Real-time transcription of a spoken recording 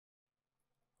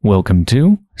Welcome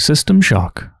to System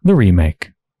Shock, the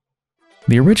remake.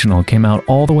 The original came out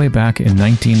all the way back in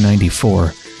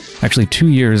 1994, actually 2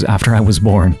 years after I was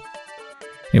born.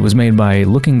 It was made by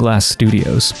Nightdive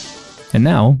Studios, and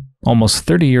now, almost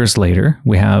 30 years later,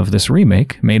 we have this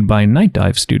remake made by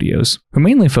Nightdive Studios, who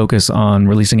mainly focus on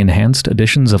releasing enhanced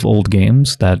editions of old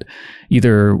games that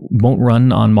either won't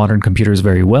run on modern computers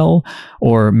very well,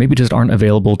 or maybe just aren't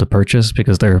available to purchase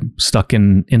because they're stuck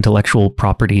in intellectual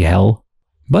property hell.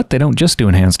 But they don't just do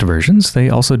enhanced versions, they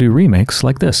also do remakes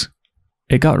like this.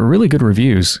 It got really good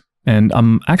reviews, and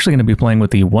I'm actually going to be playing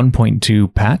with the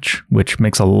 1.2 patch, which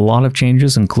makes a lot of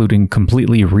changes, including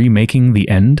completely remaking the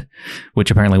end,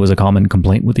 which apparently was a common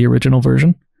complaint with the original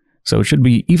version. So it should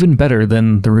be even better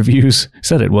than the reviews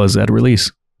said it was at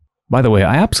release. By the way,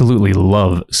 I absolutely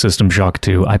love System Shock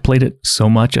 2. I played it so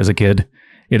much as a kid.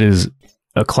 It is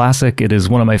a classic. It is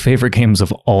one of my favorite games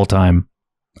of all time.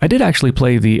 I did actually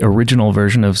play the original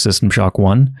version of System Shock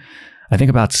 1, I think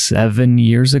about 7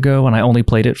 years ago, and I only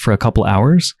played it for a couple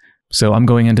hours. So I'm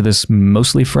going into this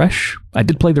mostly fresh. I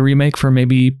did play the remake for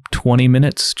maybe 20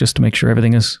 minutes just to make sure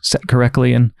everything is set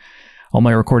correctly and all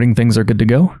my recording things are good to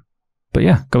go. But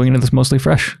yeah, going into this mostly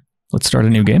fresh. Let's start a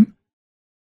new game.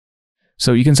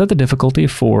 So you can set the difficulty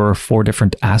for 4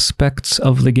 different aspects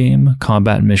of the game: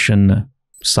 combat, mission,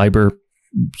 cyber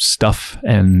stuff,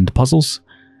 and puzzles.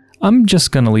 I'm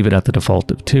just going to leave it at the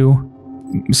default of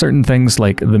 2. Certain things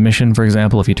like the mission, for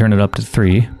example, if you turn it up to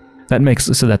 3, that makes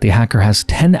it so that the hacker has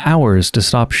 10 hours to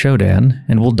stop SHODAN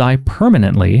and will die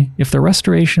permanently if the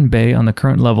restoration bay on the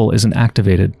current level isn't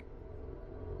activated.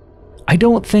 I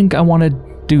don't think I want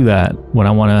to do that when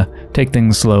I want to take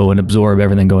things slow and absorb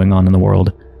everything going on in the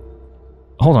world.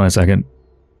 Hold on a second.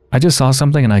 I just saw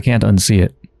something and I can't unsee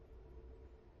it.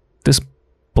 This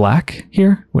black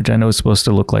here, which I know is supposed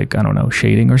to look like, I don't know,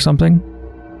 shading or something.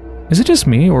 Is it just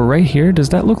me, or right here, does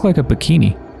that look like a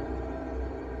bikini?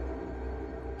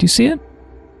 Do you see it? It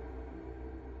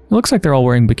looks like they're all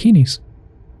wearing bikinis.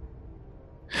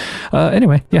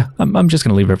 Anyway, yeah, I'm just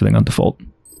going to leave everything on default.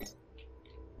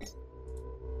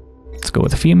 Let's go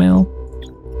with a female.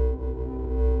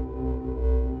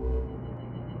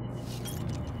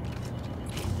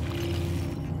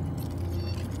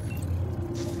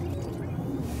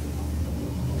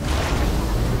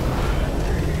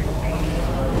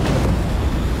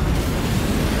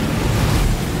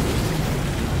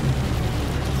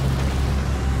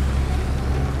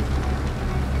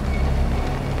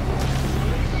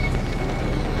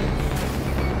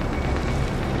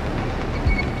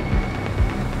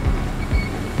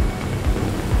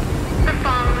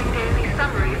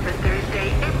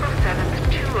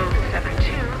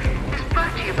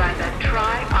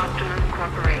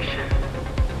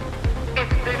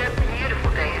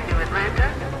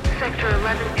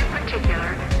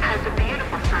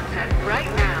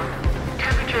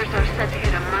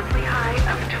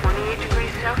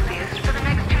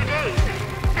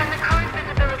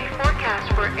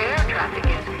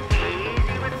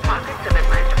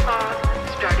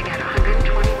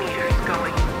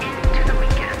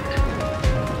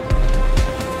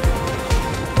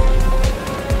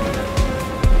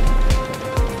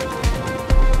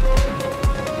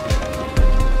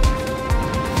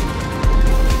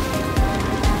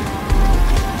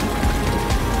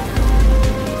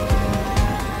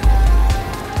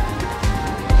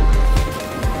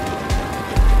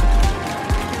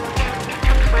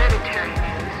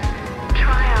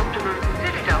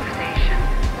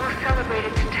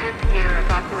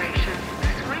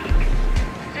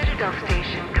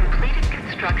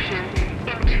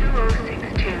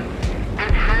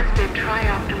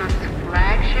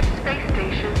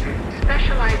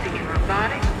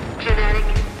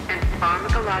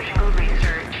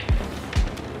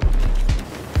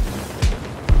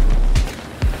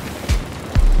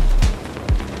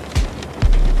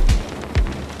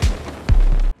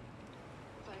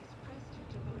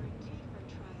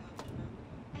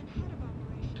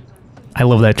 I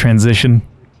love that transition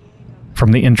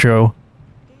from the intro,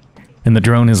 and the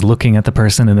drone is looking at the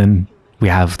person, and then we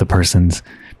have the person's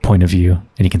point of view,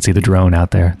 and you can see the drone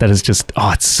out there. That is just, oh,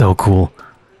 it's so cool.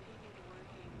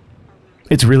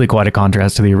 It's really quite a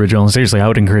contrast to the original. Seriously, I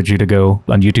would encourage you to go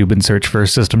on YouTube and search for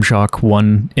System Shock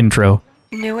 1 intro.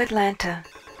 New Atlanta,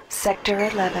 Sector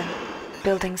 11,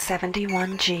 Building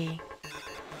 71G,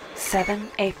 7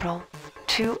 April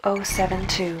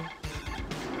 2072.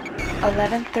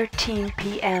 11:13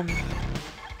 p.m.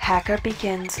 Hacker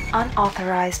begins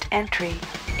unauthorized entry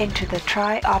into the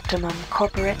Tri-Optimum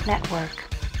corporate network.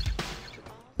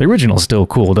 The original's still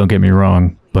cool, don't get me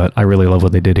wrong, but I really love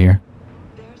what they did here.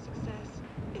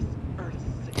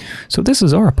 So this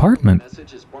is our apartment.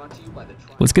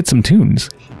 Let's get some tunes.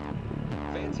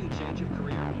 Fancy a change of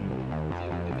career?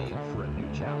 Feeling the need for a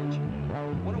new challenge?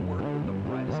 Want to work with the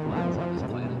brightest minds on this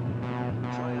planet?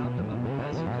 Try Optimum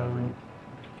has you covered.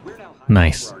 We're now hiring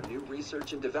Nice. for our new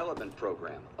research and development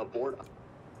program aboard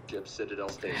ship Citadel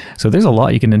Station. So there's a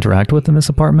lot you can interact with in this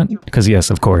apartment. Because yes,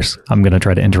 of course, I'm going to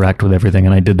try to interact with everything,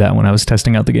 and I did that when I was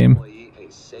testing out the game.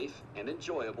 A safe and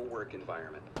enjoyable work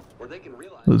environment where they can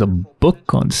realize There's a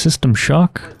book on System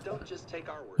Shock. but don't just take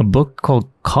our word. A book called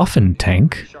Coffin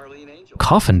Tank. Charlene Angel.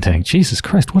 Coffin Tank, Jesus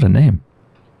Christ, what a name.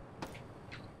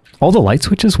 All the light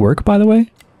switches work, by the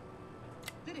way.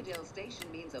 Citadel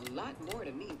Station means a lot more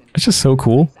to me than It's just so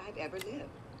cool. I've ever lived.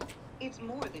 It's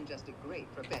more than just a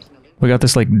great professional. We got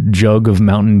this like jug of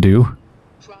Mountain Dew.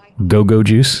 Try Go-go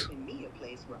juice. in me a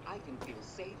place where I can feel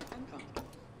safe and comfortable.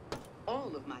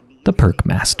 All of my needs The Perk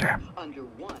Master. under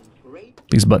one great.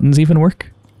 These buttons even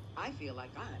work. I feel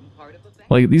like I'm part of a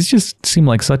family. Like, these just seem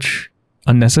like such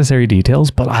unnecessary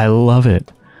details, but I love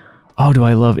it. Oh, do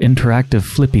I love interactive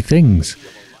flippy things.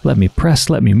 Let me press,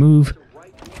 let me move.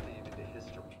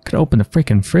 Could open the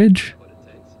freaking fridge.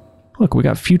 Look, we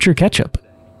got future ketchup.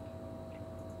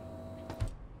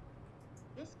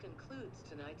 This concludes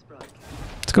tonight's broadcast.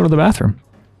 Let's go to the bathroom.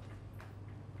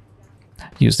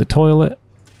 Use the toilet.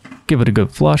 Give it a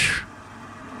good flush.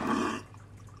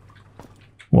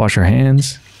 Wash our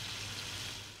hands.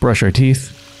 Brush our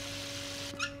teeth.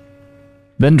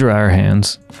 Then dry our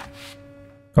hands.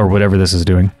 Or whatever this is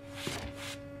doing.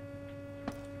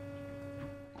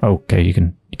 Okay, you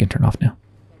can turn off now.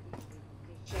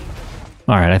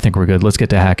 Alright, I think we're good. Let's get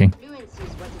to hacking. Influence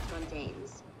is what it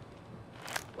contains.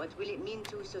 What will it mean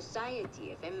to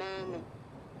society if a man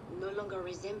no longer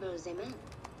resembles a man?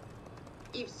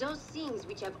 If those things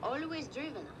which have always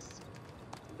driven us,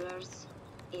 birth,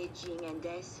 aging, and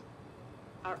death,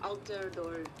 are altered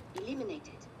or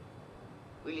eliminated,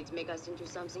 will it make us into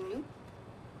something new?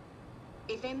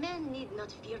 If a man need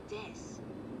not fear death,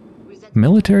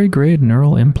 Military-grade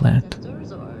neural implant.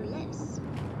 disasters or less?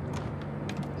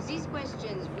 These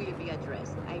questions will be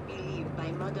addressed, I believe, by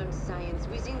modern science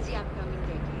within the upcoming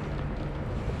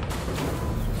decade.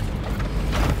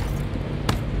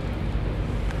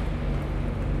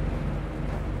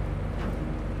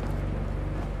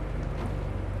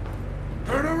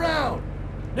 Turn around!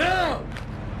 Now!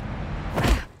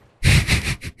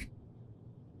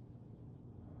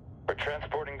 We're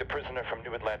transporting the prisoner from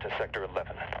New Atlanta Sector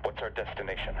 11. What's our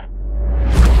destination?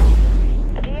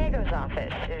 The Diego's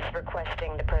office is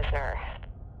requesting the prisoner.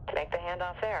 Make the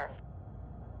handoff there.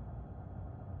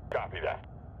 Copy that.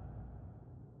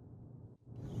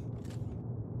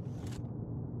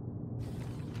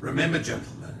 Remember,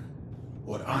 gentlemen,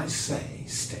 what I say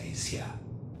stays here.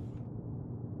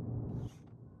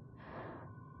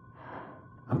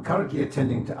 I'm currently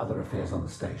attending to other affairs on the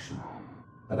station,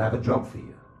 but I have a job for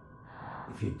you.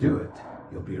 If you do it,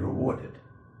 you'll be rewarded.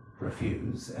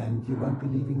 Refuse, and you won't be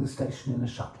leaving the station in a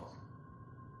shuttle.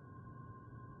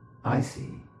 I see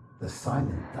the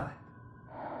silent type.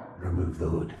 Remove the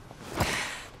hood.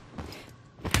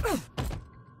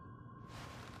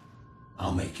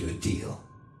 I'll make you a deal.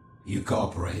 You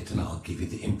cooperate and I'll give you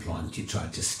the implant you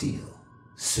tried to steal.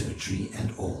 Surgery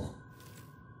and all.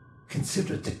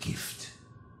 Consider it a gift.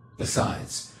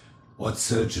 Besides, what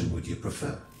surgeon would you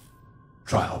prefer?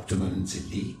 Try Optimum's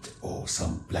Elite or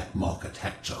some black market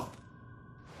hack job?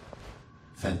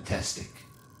 Fantastic.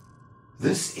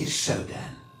 This is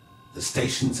SHODAN, the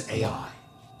station's AI.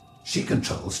 She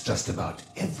controls just about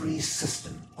every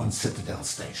system on Citadel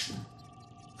Station.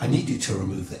 I need you to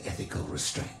remove the ethical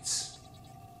restraints.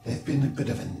 They've been a bit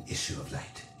of an issue of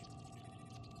late.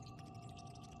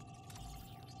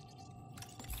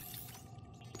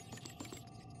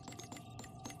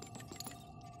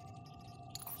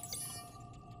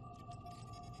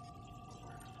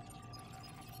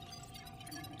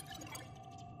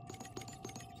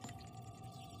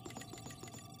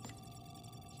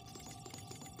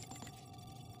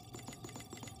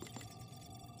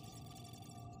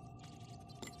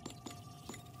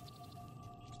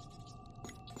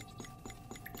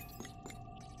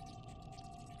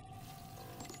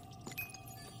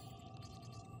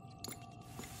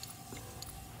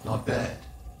 Not bad.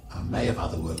 I may have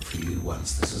other work for you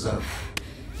once this is over.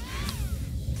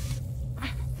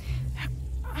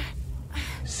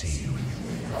 See you.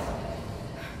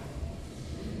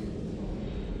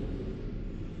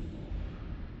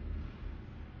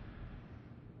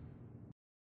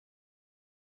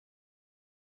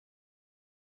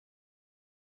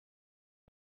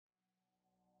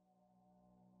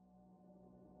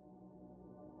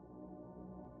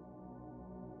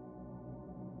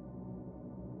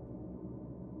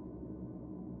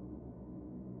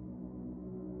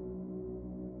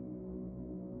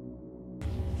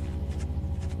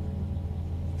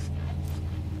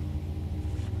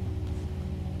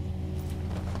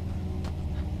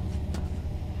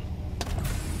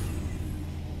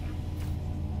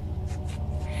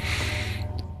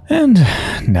 And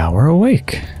now we're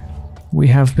awake. We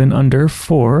have been under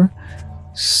for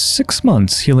 6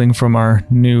 months healing from our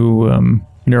new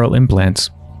neural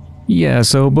implants. Yeah,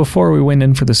 so before we went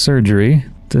in for the surgery,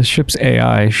 the ship's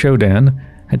AI, SHODAN,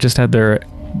 had just had their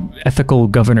ethical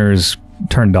governors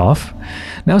turned off.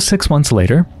 Now 6 months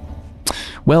later,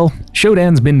 well,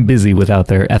 SHODAN's been busy without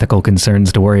their ethical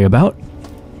concerns to worry about.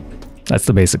 That's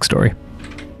the basic story.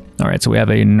 Alright, so we have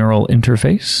a neural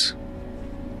interface.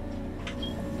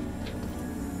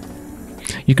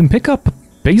 You can pick up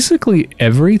basically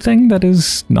everything that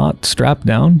is not strapped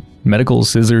down. Medical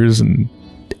scissors and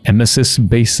emesis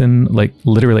basin, like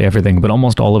literally everything, but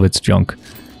almost all of it's junk.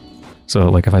 So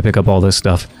like if I pick up all this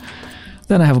stuff,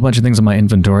 then I have a bunch of things in my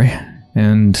inventory,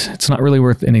 and it's not really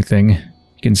worth anything.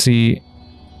 You can see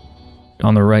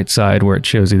on the right side where it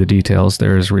shows you the details,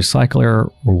 there's recycler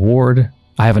reward.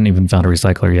 I haven't even found a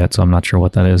recycler yet, so I'm not sure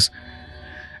what that is.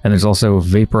 And there's also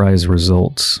vaporize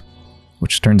results,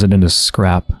 which turns it into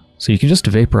scrap. So you can just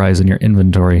vaporize in your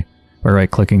inventory by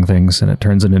right-clicking things, and it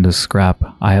turns it into scrap.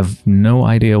 I have no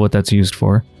idea what that's used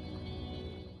for.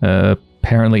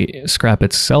 Apparently, scrap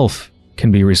itself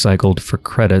can be recycled for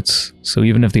credits, so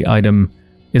even if the item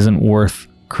isn't worth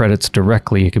credits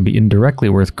directly, it can be indirectly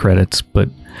worth credits, but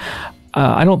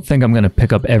I don't think I'm going to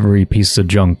pick up every piece of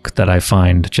junk that I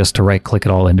find just to right-click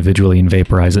it all individually and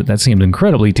vaporize it. That seemed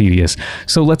incredibly tedious,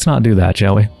 so let's not do that,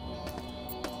 shall we?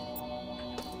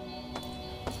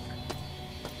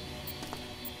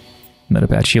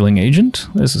 Metapatch healing agent.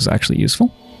 This is actually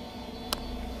useful.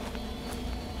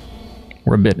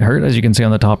 We're a bit hurt, as you can see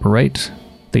on the top right.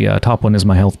 The top one is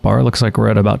my health bar. Looks like we're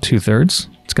at about 2/3.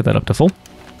 Let's get that up to full.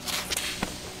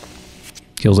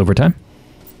 Heals over time.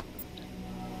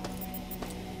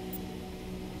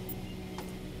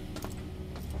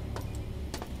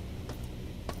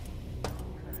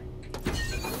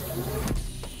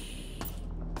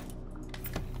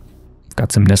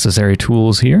 Got some necessary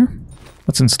tools here.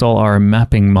 Let's install our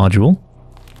mapping module.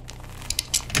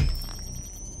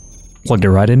 Plugged it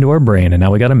right into our brain, and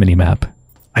now we got a mini-map.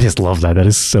 I just love that. That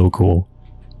is so cool.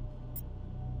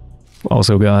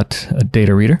 Also got a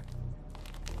data reader.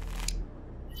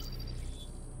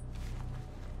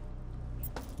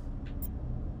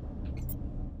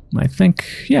 I think,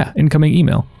 yeah, incoming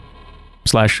email.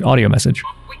 / audio message.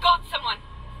 We got someone!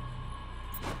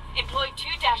 Employee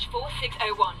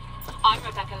 2-4601. I'm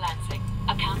Rebecca Lansing,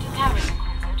 a counter-terrorism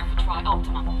consult for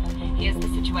Tri-Optimum. Here's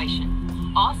the situation.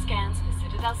 Our scans for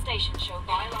Citadel Station show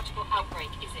biological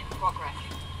outbreak is in progress.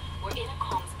 We're in a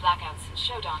comms blackout since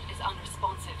SHODAN is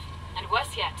unresponsive. And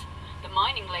worse yet, the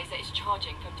mining laser is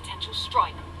charging for potential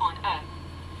strike on Earth.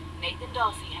 Nathan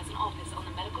Darcy has an office on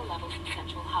the medical level from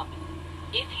Central Hub.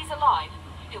 If he's alive,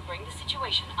 he'll bring the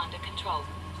situation under control.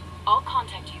 I'll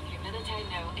contact you through military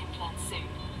neural implants soon.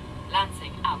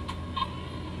 Lansing out.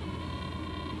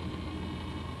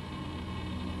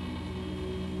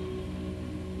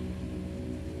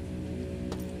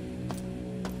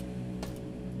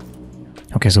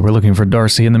 Okay, so we're looking for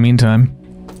Darcy in the meantime.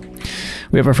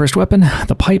 We have our first weapon,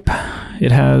 the pipe. It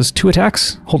has 2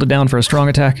 attacks. Hold it down for a strong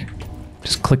attack.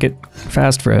 Just click it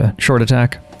fast for a short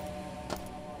attack.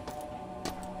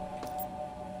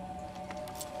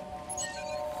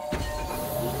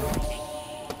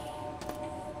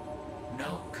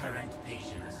 No current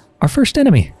patients. Our first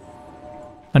enemy.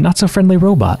 A not-so-friendly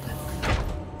robot.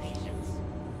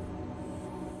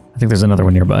 I think there's another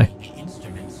one nearby.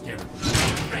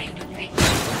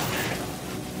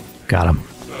 Got him.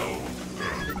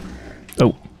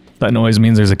 Oh, that noise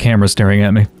means there's a camera staring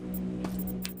at me.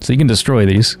 So you can destroy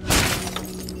these.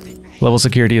 Level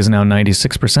security is now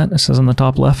 96%, it says on the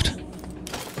top left.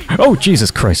 Oh,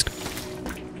 Jesus Christ.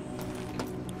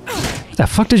 Where the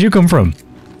fuck did you come from?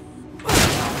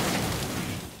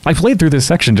 I played through this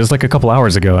section just like a couple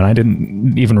hours ago and I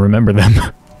didn't even remember them.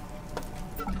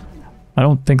 I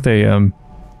don't think they,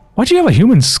 Why'd you have a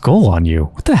human skull on you?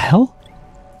 What the hell?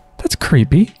 That's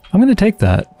creepy. I'm gonna take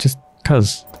that, just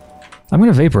cause. I'm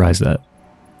gonna vaporize that.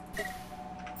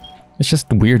 It's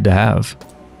just weird to have.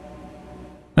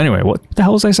 Anyway, what the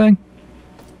hell was I saying?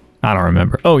 I don't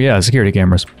remember. Oh yeah, security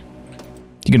cameras.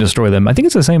 You can destroy them. I think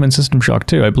it's the same in System Shock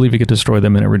 2. I believe you could destroy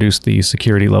them and it reduced the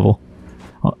security level.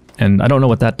 And I don't know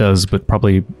what that does, but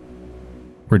probably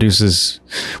reduces...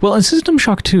 Well, in System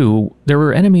Shock 2, there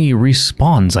were enemy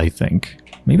respawns, I think.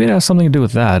 Maybe it has something to do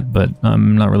with that, but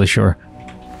I'm not really sure.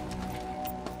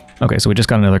 Okay, so we just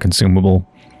got another consumable.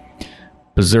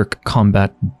 Berserk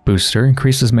Combat Booster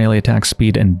increases melee attack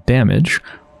speed and damage.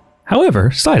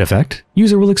 However, side effect,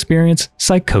 user will experience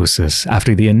psychosis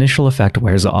after the initial effect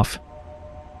wears off.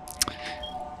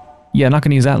 Yeah, not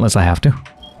gonna use that unless I have to.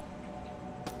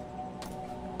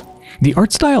 The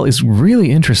art style is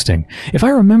really interesting. If I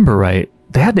remember right,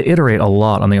 they had to iterate a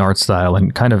lot on the art style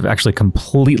and kind of actually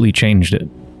completely changed it.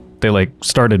 They like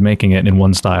started making it in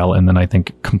one style and then I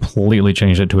think completely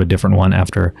changed it to a different one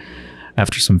after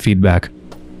some feedback.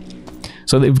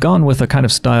 So they've gone with a kind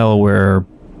of style where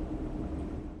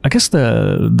I guess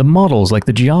the models, like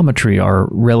the geometry, are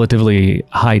relatively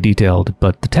high detailed,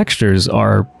 but the textures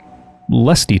are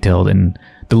less detailed and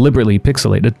deliberately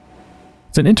pixelated.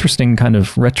 It's an interesting kind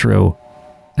of retro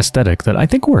aesthetic that I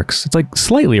think works. It's like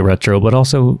slightly retro, but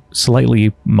also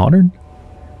slightly modern.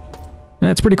 And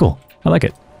it's pretty cool. I like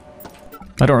it.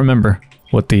 I don't remember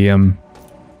what the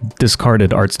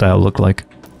discarded art style looked like.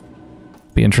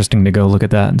 Be interesting to go look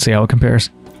at that and see how it compares.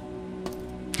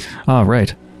 Ah,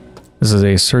 right. This is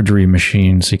a surgery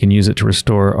machine, so you can use it to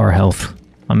restore our health.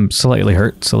 I'm slightly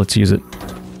hurt, so let's use it.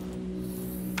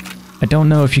 I don't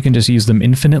know if you can just use them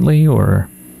infinitely, or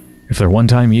if they're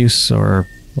one-time use, or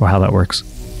how that works.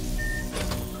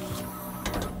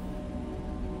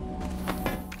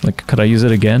 Like, could I use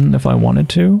it again if I wanted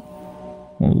to?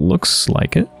 Well, looks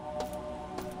like it.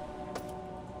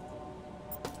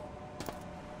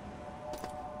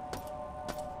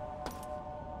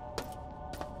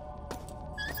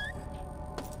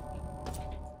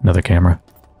 Another camera.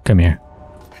 Come here.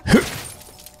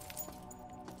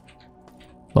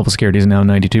 Level security is now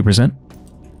 92%.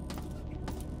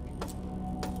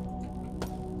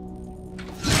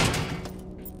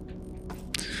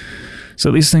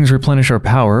 So these things replenish our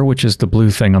power, which is the blue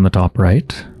thing on the top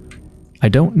right. I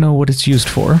don't know what it's used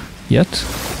for yet.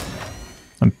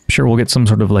 I'm sure we'll get some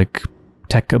sort of like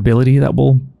tech ability that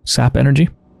will sap energy.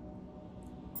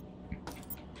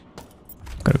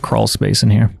 Got a crawl space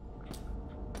in here.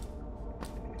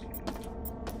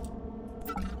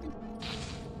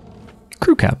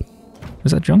 Crew cap.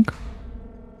 Is that junk?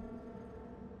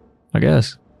 I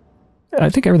guess. I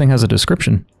think everything has a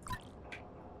description.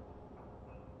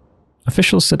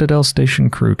 Official Citadel Station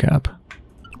crew cap.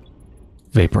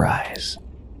 Vaporize.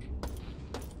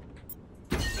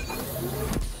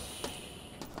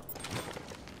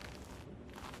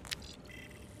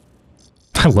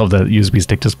 I love that USB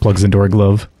stick just plugs into our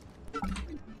glove.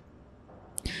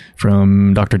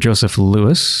 From Dr. Joseph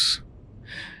Lewis.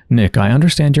 Nick, I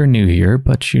understand you're new here,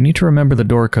 but you need to remember the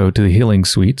door code to the healing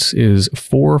suites is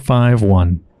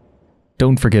 451.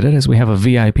 Don't forget it, as we have a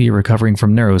VIP recovering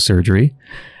from neurosurgery,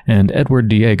 and Edward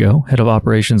Diego, head of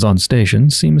operations on station,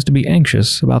 seems to be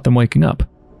anxious about them waking up.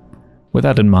 With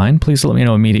that in mind, please let me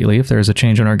know immediately if there is a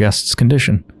change in our guest's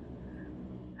condition.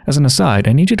 As an aside,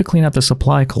 I need you to clean out the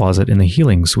supply closet in the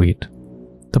healing suite.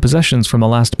 The possessions from the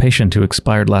last patient who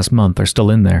expired last month are still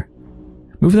in there.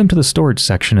 Move them to the storage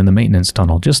section in the maintenance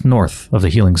tunnel just north of the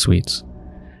healing suites.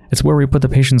 It's where we put the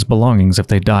patient's belongings if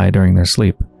they die during their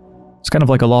sleep. It's kind of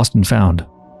like a lost and found.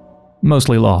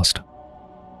 Mostly lost.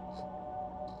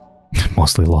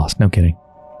 Mostly lost, no kidding.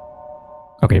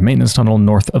 Okay, maintenance tunnel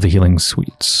north of the healing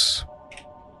suites.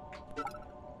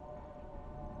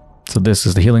 So this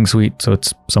is the healing suite, so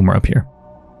it's somewhere up here.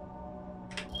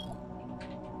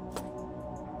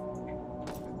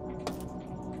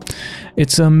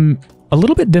 It's a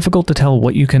little bit difficult to tell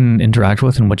what you can interact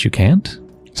with and what you can't.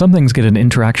 Some things get an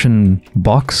interaction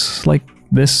box like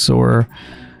this, or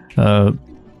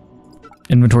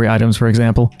inventory items, for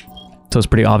example. So it's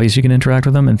pretty obvious you can interact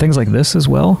with them, and things like this as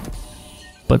well.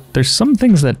 But there's some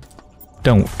things that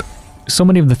don't. So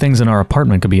many of the things in our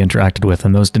apartment could be interacted with,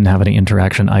 and those didn't have any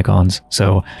interaction icons.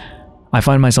 So I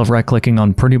find myself right-clicking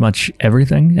on pretty much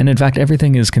everything, and in fact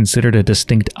everything is considered a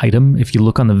distinct item if you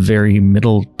look on the very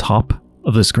middle top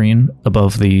of the screen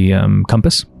above the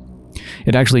compass.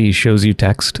 It actually shows you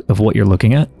text of what you're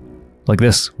looking at. Like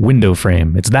this, window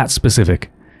frame. It's that specific.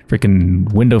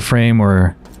 Freaking window frame,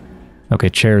 or... Okay,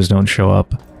 chairs don't show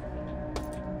up.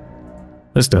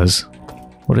 This does.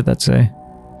 What did that say?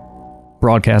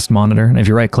 Broadcast monitor. And if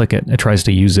you right-click it, it tries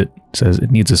to use it. It says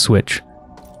it needs a switch.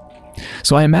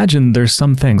 So I imagine there's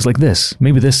some things like this.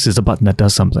 Maybe this is a button that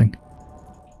does something.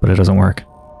 But it doesn't work.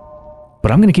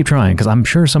 But I'm going to keep trying, because I'm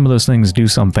sure some of those things do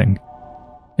something.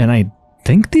 And I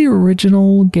think the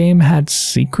original game had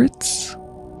secrets?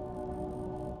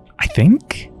 I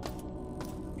think?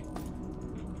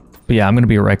 But yeah, I'm going to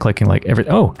be right-clicking like every...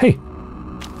 Oh, hey!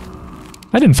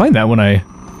 I didn't find that when I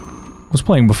was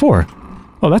playing before.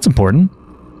 Oh, that's important.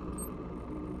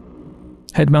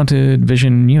 Head-mounted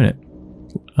vision unit.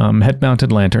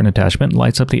 Head-mounted lantern attachment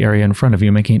lights up the area in front of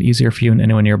you, making it easier for you and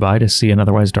anyone nearby to see in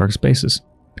otherwise dark spaces.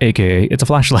 AKA, it's a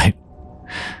flashlight.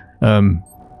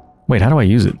 Wait, how do I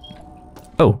use it?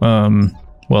 Oh,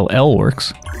 well, L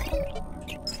works.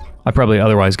 I probably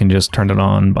otherwise can just turn it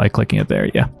on by clicking it there,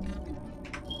 yeah.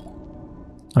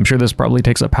 I'm sure this probably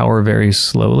takes up power very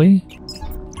slowly,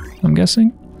 I'm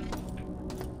guessing.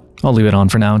 I'll leave it on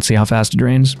for now and see how fast it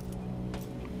drains.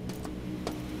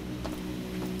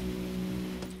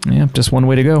 Yep, just one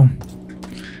way to go.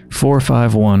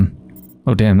 451.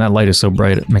 Oh damn, that light is so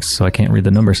bright it makes it so I can't read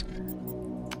the numbers.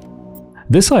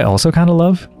 This I also kind of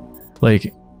love.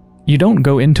 Like, you don't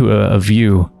go into a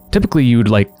view. Typically you would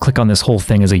like click on this whole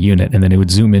thing as a unit and then it would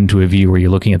zoom into a view where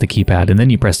you're looking at the keypad and then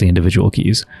you press the individual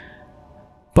keys.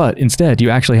 But instead you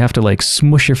actually have to like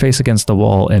smush your face against the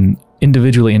wall and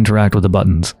individually interact with the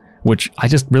buttons, which I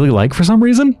just really like for some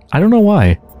reason. I don't know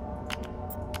why.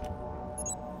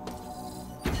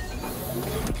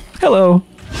 Hello.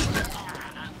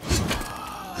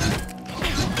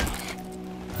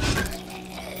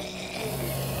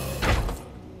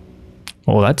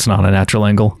 Oh, that's not a natural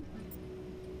angle.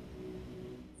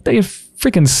 They have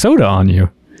freaking soda on you.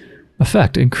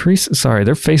 Effect, increase... Sorry,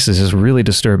 their face is just really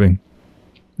disturbing.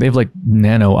 They have like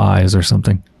nano eyes or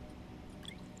something.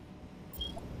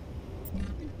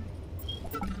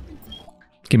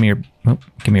 Give me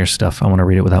your stuff. I want to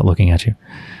read it without looking at you.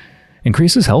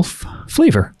 Increases health.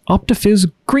 Flavor.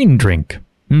 Optifizz green drink.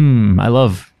 I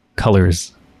love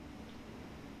colors.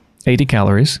 80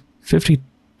 calories.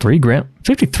 53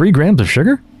 grams of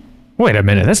sugar? Wait a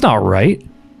minute, that's not right.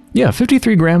 Yeah,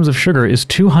 53 grams of sugar is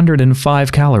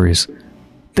 205 calories.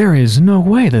 There is no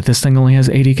way that this thing only has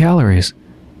 80 calories.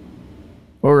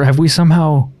 Or have we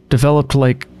somehow developed,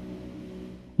 like,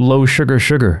 low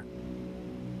sugar?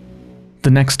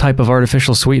 The next type of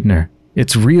artificial sweetener.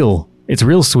 It's real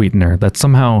sweetener that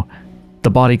somehow the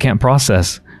body can't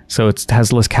process, so it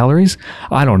has less calories?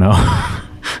 I don't know.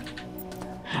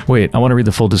 Wait, I want to read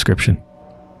the full description.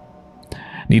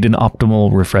 Need an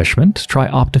optimal refreshment? Try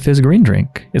Optifizz green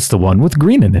drink. It's the one with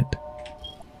green in it.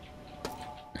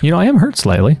 You know, I am hurt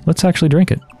slightly. Let's actually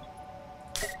drink it.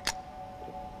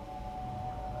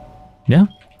 Yeah.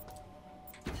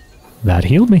 That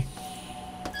healed me.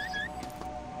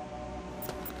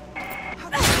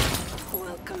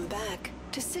 Welcome back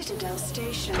to Citadel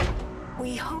Station.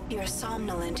 We hope your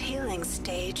somnolent healing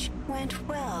stage went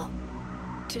well.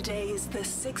 Today is the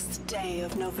 6th day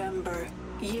of November,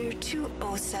 year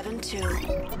 2072.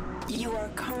 You are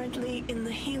currently in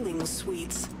the healing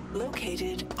suites,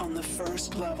 located on the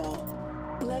 1st level.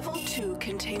 Level 2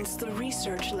 contains the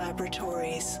research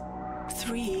laboratories.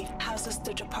 3 houses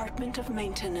the Department of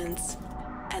Maintenance,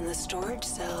 and the storage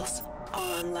cells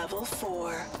are on level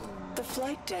 4. The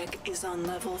flight deck is on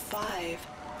level 5.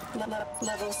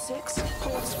 Level 6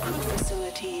 holds crew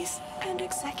facilities and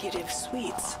executive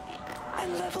suites.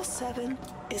 And level 7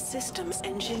 is systems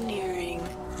engineering.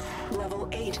 Level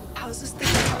 8 houses the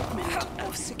Department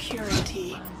of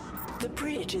Security. The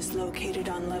bridge is located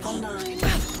on level 9,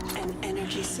 and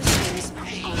energy systems on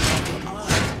level R.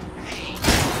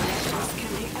 This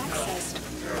can be accessed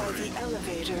by the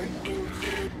elevator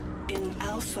in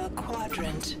Alpha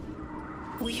Quadrant.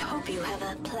 We hope you have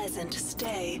a pleasant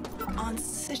stay on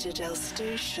Citadel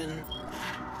Station.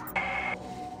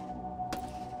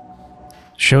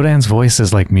 Shodan's voice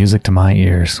is like music to my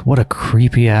ears. What a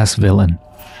creepy-ass villain.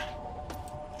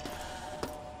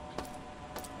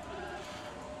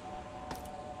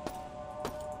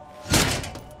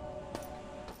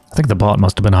 I think the bot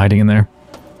must have been hiding in there.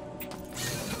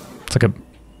 It's like a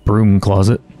broom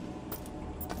closet.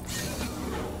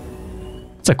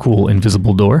 It's a cool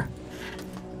invisible door.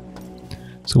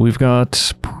 So we've got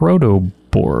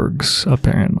protoborgs,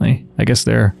 apparently. I guess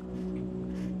they're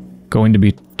going to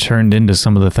be turned into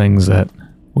some of the things that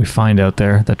we find out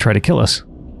there that try to kill us.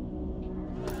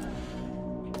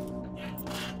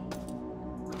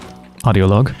 Audio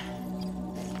log.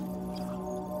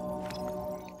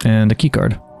 And a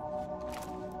keycard.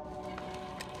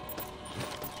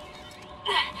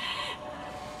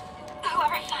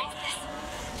 Whoever finds this,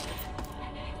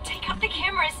 take out the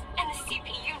cameras and the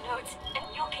CPU nodes, and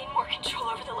you'll gain more control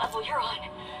over the level you're on.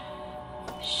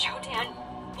 Shodan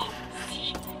won't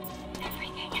see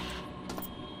everything.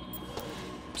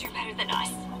 Do better than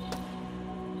us.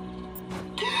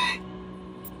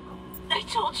 I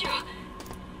told you.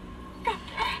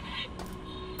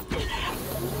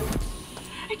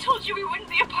 I told you we wouldn't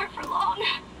be apart for long.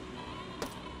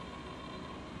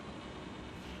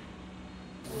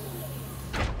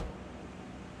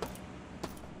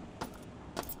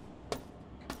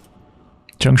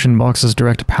 Junction boxes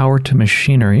direct power to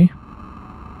machinery.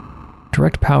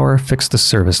 Direct power, fix the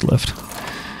service lift.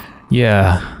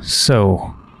 Yeah,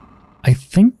 so I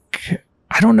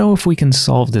don't know if we can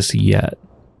solve this yet,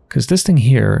 because this thing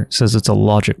here says it's a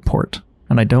logic port,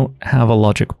 and I don't have a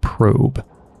logic probe.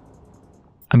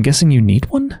 I'm guessing you need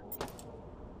one?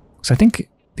 Because I think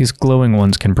These glowing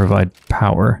ones can provide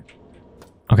power.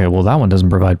 Okay, well that one doesn't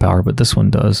provide power, but this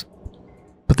one does.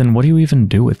 But then what do you even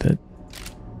do with it?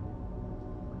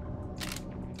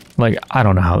 Like, I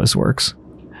don't know how this works.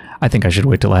 I think I should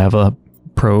wait till I have a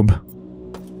probe.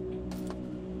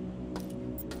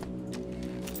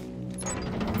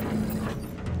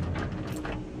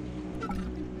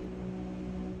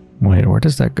 Wait, where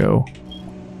does that go?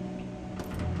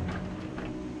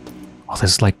 Oh,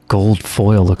 this like gold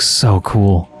foil looks so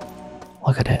cool.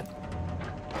 Look at it.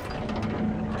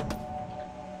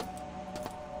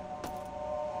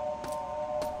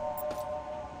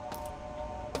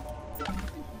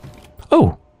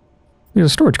 Oh! These are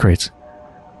storage crates.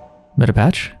 Meta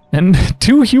patch. And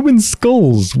 2 human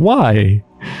skulls. Why?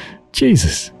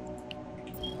 Jesus.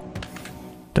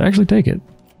 Did I actually take it?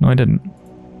 No, I didn't.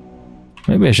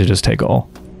 Maybe I should just take all.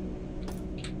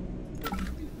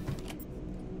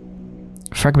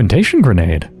 Fragmentation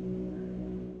grenade.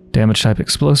 Damage type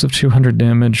explosive, 200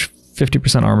 damage,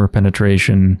 50% armor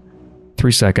penetration,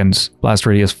 3 seconds, blast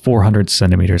radius 400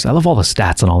 centimeters. I love all the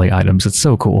stats on all the items, it's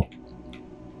so cool.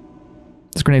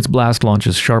 This grenade's blast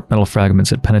launches sharp metal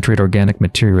fragments that penetrate organic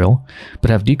material, but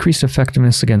have decreased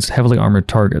effectiveness against heavily armored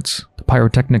targets. The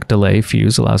pyrotechnic delay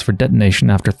fuse allows for detonation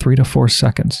after 3 to 4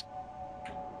 seconds.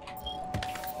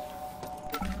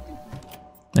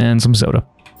 And some soda.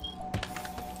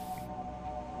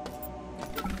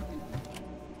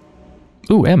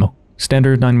 Ooh, ammo.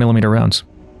 Standard 9mm rounds.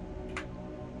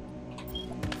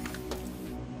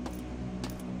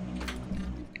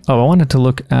 Oh, I wanted to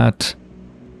look at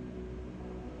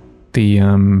the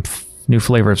new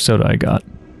flavor of soda I got.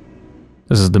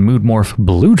 This is the Mood Morph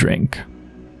Blue Drink.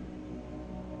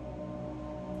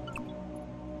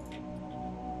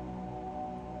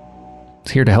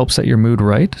 It's here to help set your mood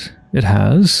right. It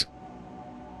has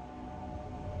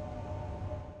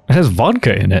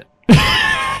vodka in it.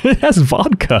 It has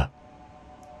vodka.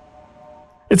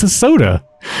 It's a soda.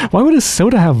 Why would a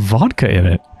soda have vodka in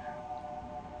it?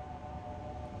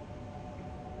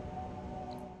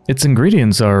 Its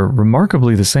ingredients are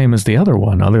remarkably the same as the other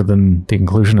one, other than the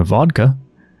inclusion of vodka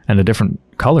and a different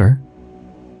color.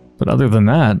 But other than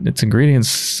that, its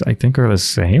ingredients, I think, are the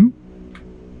same.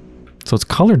 So it's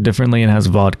colored differently and has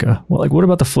vodka. Well, like, what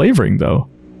about the flavoring, though?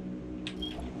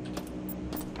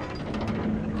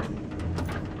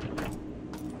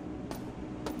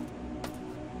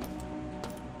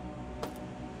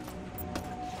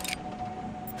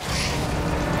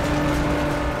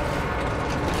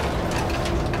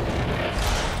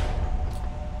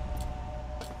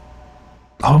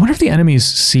 Oh, I wonder if the enemies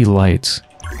see lights.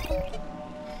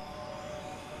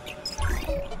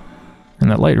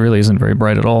 And that light really isn't very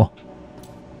bright at all.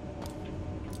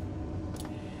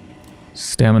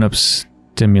 Stamina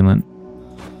stimulant.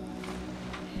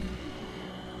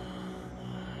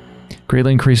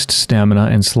 Greatly increased stamina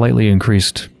and slightly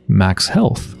increased max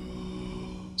health.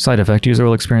 Side effect, user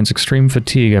will experience extreme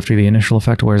fatigue after the initial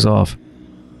effect wears off.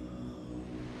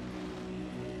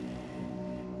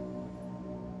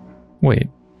 Wait.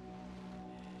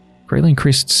 Greatly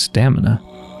increased stamina.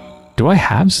 Do I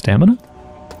have stamina?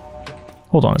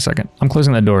 Hold on a second. I'm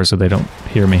closing that door so they don't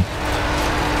hear me.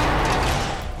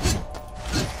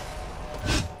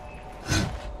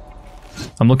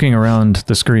 I'm looking around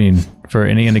the screen for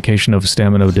any indication of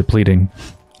stamina depleting.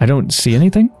 I don't see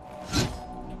anything?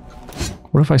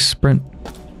 What if I sprint?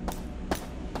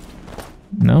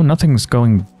 No, nothing's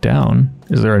going down.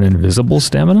 Is there an invisible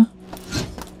stamina?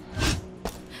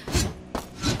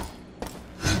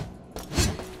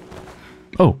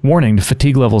 Oh, warning,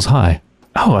 fatigue levels high.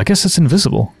 Oh, I guess it's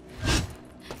invisible.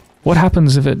 What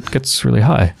happens if it gets really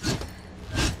high?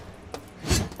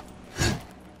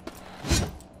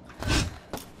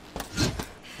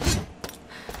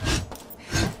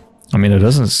 I mean, it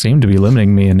doesn't seem to be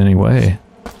limiting me in any way.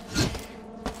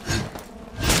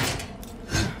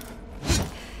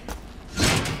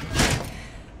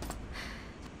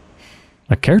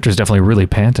 My character's definitely really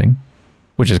panting,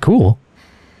 which is cool.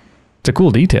 It's a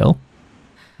cool detail,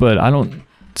 but I don't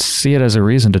see it as a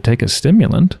reason to take a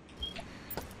stimulant.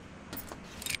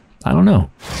 I don't know.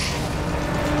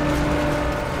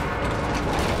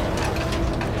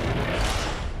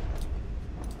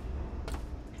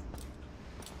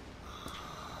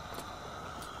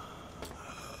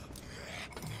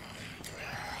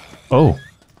 Oh,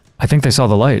 I think they saw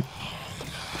the light.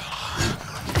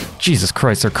 Jesus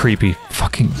Christ, they're creepy.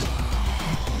 Fucking...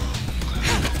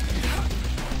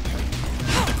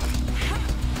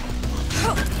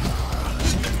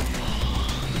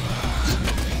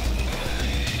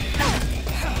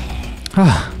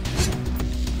 Ah.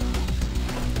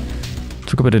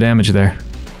 Took a bit of damage there.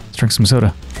 Let's drink some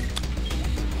soda.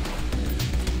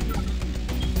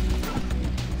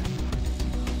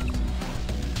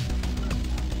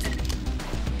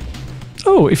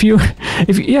 Oh,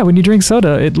 yeah, when you drink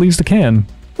soda, it leaves the can.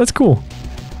 That's cool.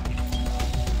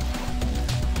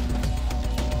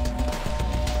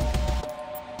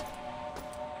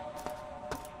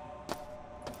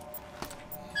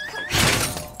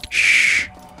 Shh.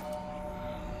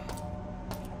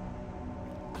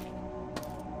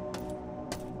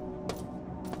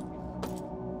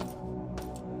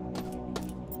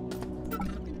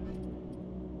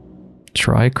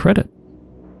 Try credit.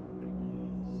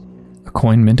 A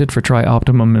coin minted for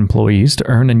Tri-Optimum employees to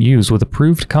earn and use with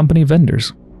approved company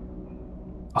vendors.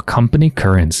 A company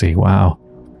currency, wow.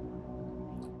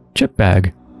 Chip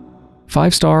bag.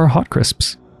 5-star hot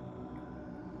crisps.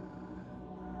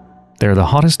 They're the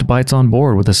hottest bites on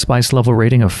board with a spice level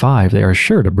rating of 5. They are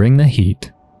sure to bring the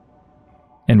heat.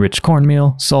 Enriched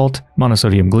cornmeal, salt,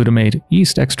 monosodium glutamate,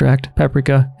 yeast extract,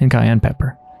 paprika, and cayenne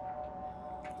pepper.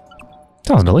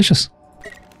 Sounds delicious.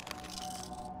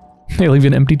 They leave you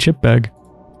an empty chip bag.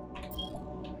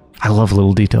 I love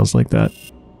little details like that.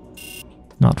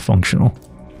 Not functional.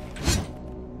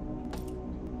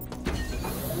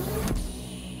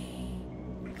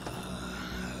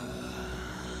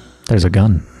 There's a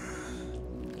gun.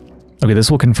 Okay,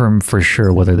 this will confirm for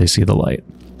sure whether they see the light.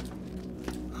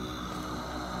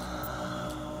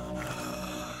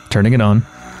 Turning it on.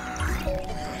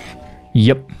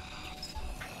 Yep.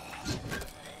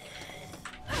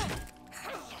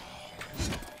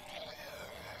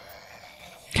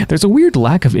 There's a weird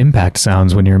lack of impact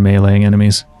sounds when you're meleeing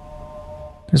enemies.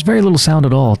 There's very little sound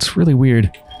at all. It's really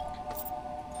weird.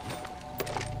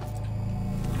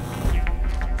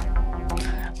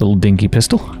 Little dinky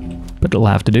pistol, but it'll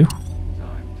have to do.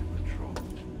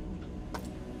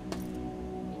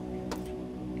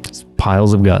 Just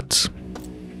piles of guts.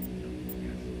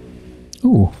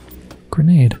 Ooh,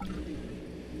 grenade.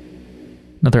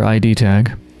 Another ID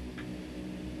tag.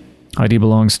 ID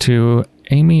belongs to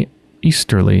Amy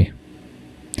Easterly.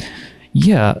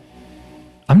 Yeah,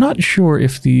 I'm not sure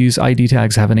if these ID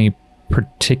tags have any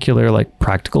particular, like,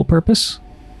 practical purpose.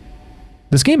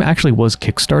 This game actually was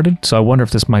kickstarted, so I wonder if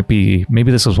this might be...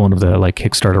 Maybe this was one of the, like,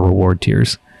 Kickstarter reward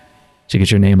tiers. So you get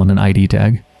your name on an ID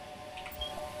tag.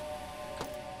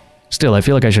 Still, I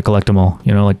feel like I should collect them all.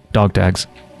 You know, like dog tags.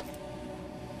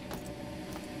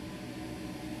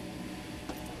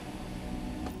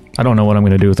 I don't know what I'm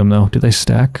going to do with them, though. Do they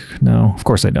stack? No, of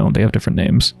course they don't. They have different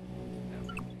names.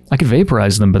 I could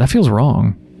vaporize them, but that feels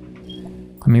wrong.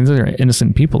 I mean, these are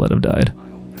innocent people that have died.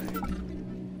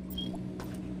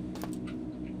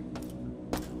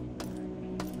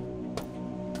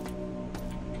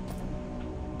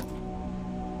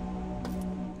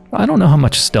 I don't know how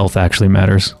much stealth actually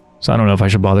matters, so I don't know if I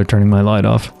should bother turning my light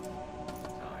off.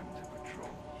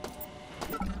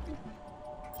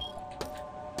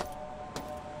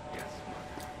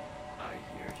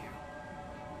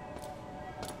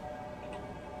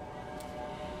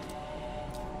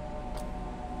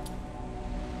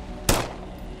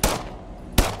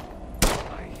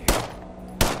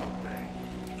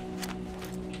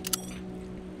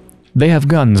 They have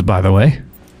guns, by the way.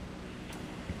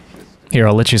 Here,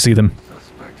 I'll let you see them.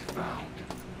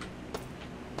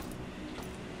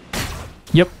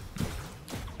 Yep.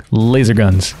 Laser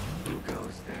guns.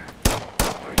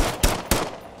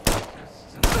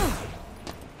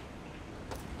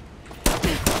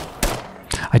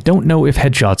 I don't know if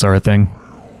headshots are a thing.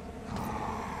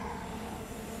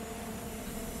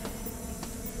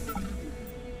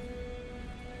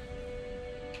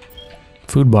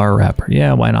 Food bar wrapper.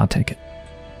 Yeah, why not take it?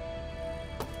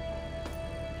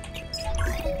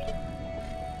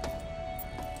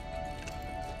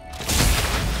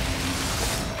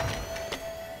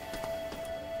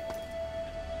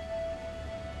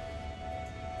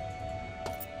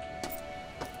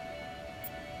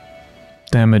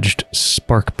 Damaged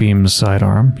spark beam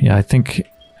sidearm. Yeah, I think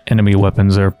enemy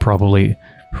weapons are probably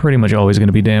pretty much always going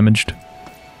to be damaged.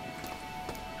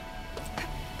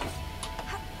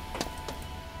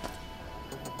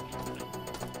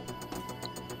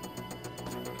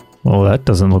 Well, that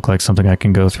doesn't look like something I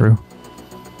can go through.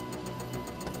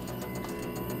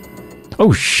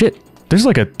 Oh shit! There's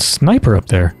like a sniper up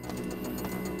there.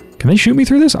 Can they shoot me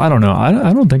through this? I don't know.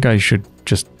 I don't think I should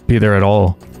just be there at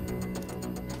all.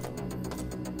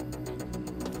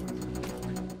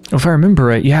 If I remember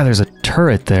right, yeah, there's a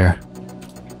turret there.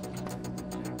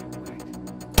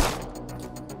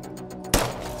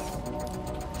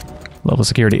 Level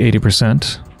security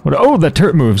 80%. What? Oh, that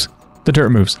turret moves! The turret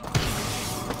moves.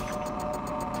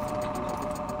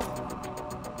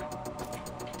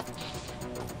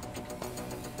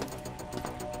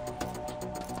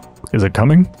 Is it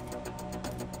coming?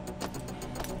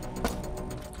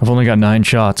 I've only got 9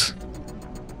 shots.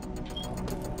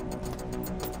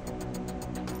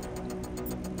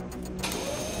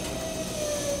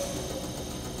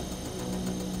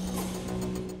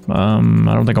 I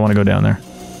don't think I want to go down there.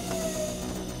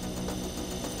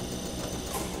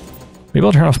 Maybe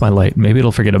I'll turn off my light. Maybe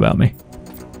it'll forget about me.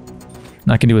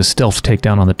 And I can do a stealth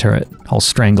takedown on the turret. I'll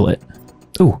strangle it.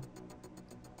 Ooh.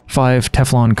 5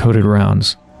 Teflon-coated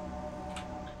rounds.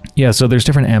 Yeah, so there's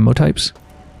different ammo types.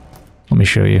 Let me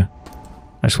show you.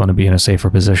 I just want to be in a safer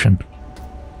position.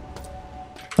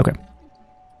 Okay.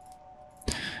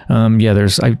 Yeah,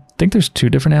 I think there's 2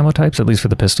 different ammo types, at least for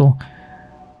the pistol.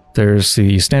 There's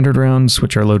the standard rounds,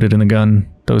 which are loaded in the gun.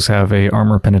 Those have a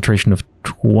armor penetration of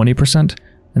 20%.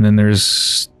 And then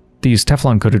there's these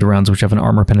Teflon-coated rounds, which have an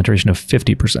armor penetration of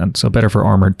 50%. So better for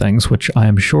armored things, which I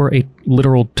am sure a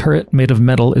literal turret made of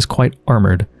metal is quite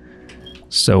armored.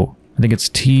 So I think it's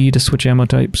T to switch ammo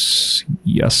types.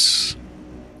 Yes.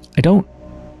 I don't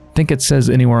think it says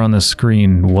anywhere on the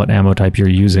screen what ammo type you're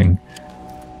using.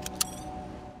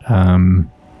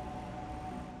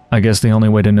 I guess the only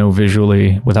way to know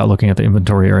visually without looking at the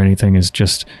inventory or anything is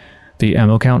just the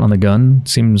ammo count on the gun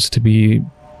seems to be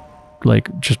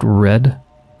like just red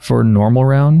for normal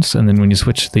rounds, and then when you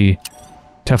switch the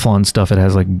Teflon stuff it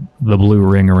has like the blue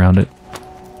ring around it.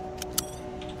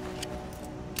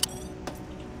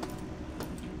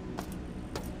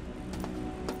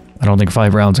 I don't think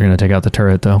 5 rounds are going to take out the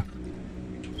turret though.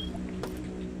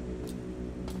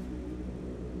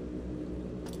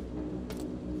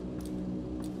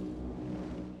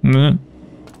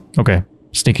 Okay,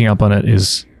 sneaking up on it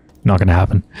is not going to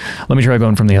happen. Let me try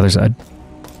going from the other side.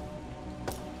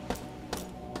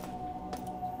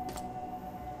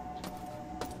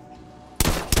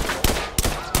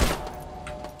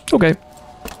 Okay,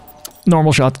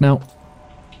 normal shots now.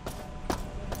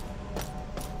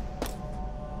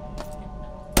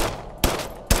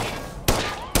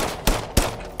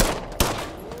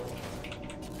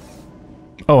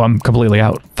 Oh, I'm completely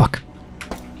out. Fuck.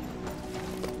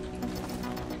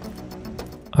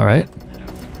 Alright.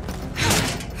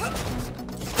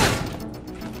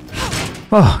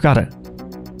 Oh, got it.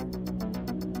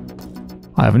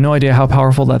 I have no idea how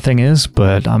powerful that thing is,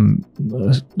 but I'm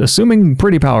assuming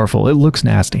pretty powerful. It looks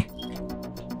nasty.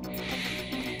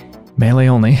 Melee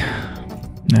only.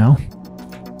 No.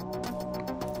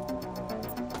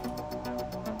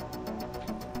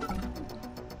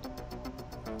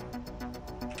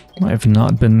 I have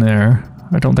not been there.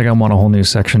 I don't think I want a whole new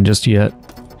section just yet.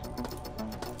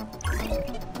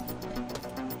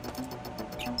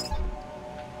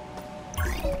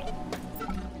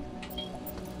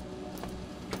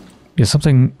 Yeah,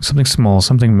 something small,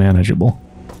 something manageable.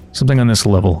 Something on this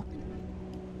level.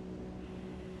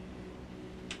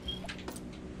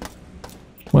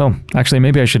 Well, actually,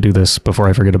 maybe I should do this before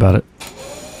I forget about it.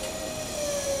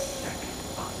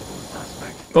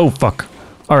 Oh, fuck.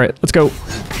 Alright, let's go.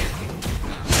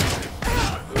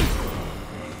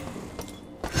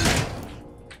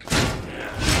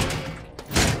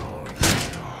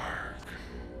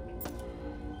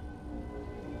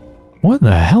 What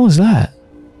the hell is that?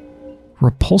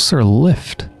 Repulsor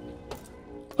lift.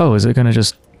 Oh, is it gonna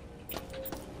just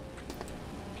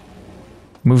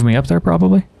move me up there,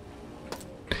 probably?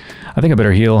 I think I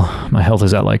better heal. My health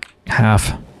is at like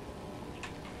half.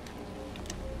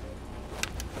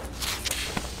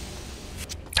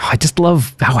 Oh, I just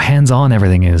love how hands-on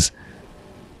everything is.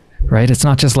 Right? It's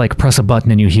not just like press a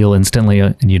button and you heal instantly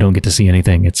and you don't get to see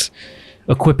anything. It's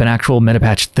equip an actual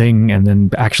metapatch thing and then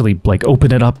actually like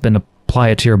open it up and apply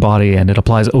it to your body, and it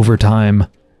applies over time.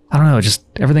 I don't know, just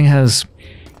everything has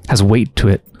weight to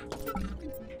it.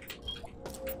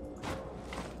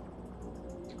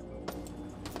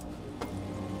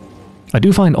 I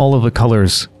do find all of the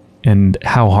colors and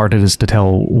how hard it is to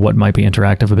tell what might be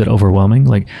interactive a bit overwhelming.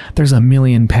 Like, there's a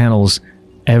million panels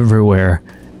everywhere,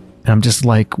 and I'm just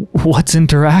like, what's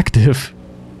interactive?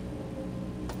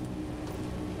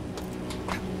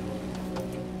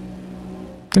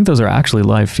 I think those are actually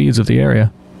live feeds of the area.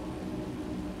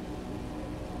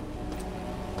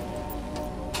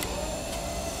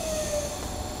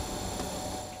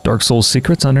 Dark Souls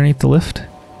secrets underneath the lift?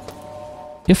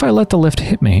 If I let the lift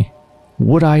hit me,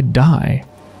 would I die?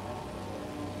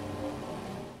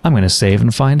 I'm going to save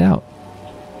and find out.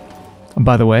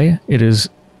 By the way, it is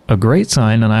a great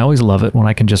sign, and I always love it when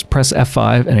I can just press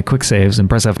F5 and it quick saves, and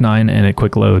press F9 and it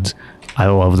quick loads. I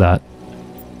love that.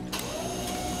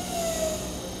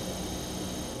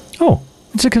 Oh,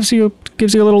 it just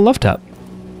gives you a little love tap.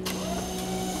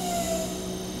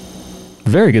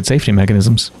 Very good safety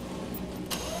mechanisms.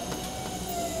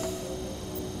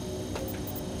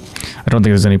 I don't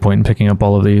think there's any point in picking up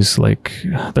all of these. Like,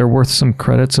 they're worth some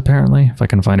credits apparently, if I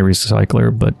can find a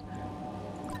recycler, but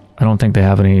I don't think they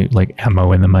have any, like,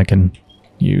 ammo in them I can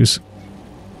use.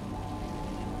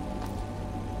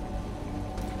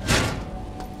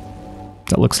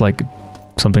 That looks like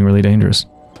something really dangerous.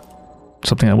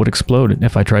 Something that would explode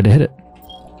if I tried to hit it.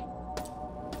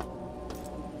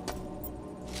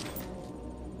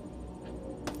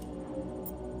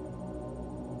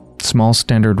 Small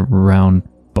standard round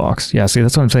box. Yeah, see,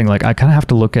 that's what I'm saying. Like, I kind of have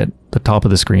to look at the top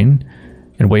of the screen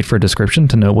and wait for a description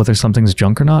to know whether something's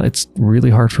junk or not. It's really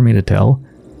hard for me to tell,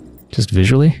 just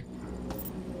visually.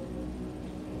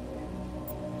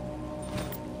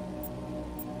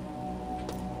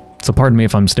 So pardon me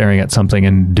if I'm staring at something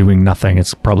and doing nothing.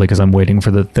 It's probably because I'm waiting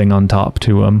for the thing on top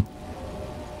to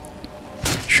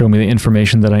show me the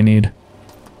information that I need.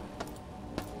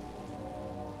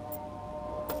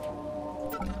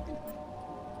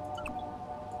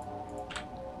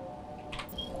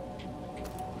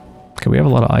 Okay, we have a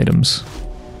lot of items.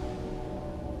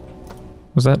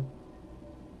 Was that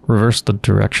reverse the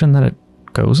direction that it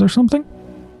goes or something?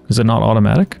 Is it not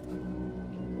automatic?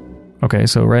 Okay,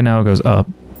 so right now it goes up.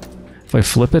 If I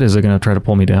flip it, is it going to try to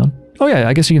pull me down? Oh yeah,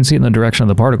 I guess you can see it in the direction of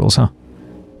the particles, huh?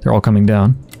 They're all coming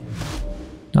down.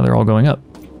 Now they're all going up.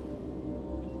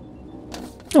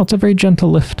 Oh, it's a very gentle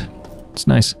lift. It's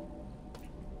nice.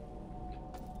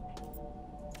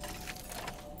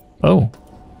 Oh.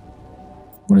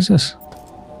 What is this?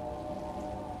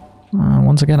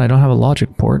 Once again, I don't have a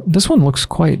logic port. This one looks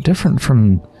quite different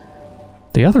from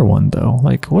the other one, though.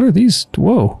 Like, what are these?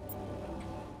 Whoa.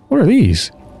 What are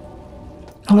these?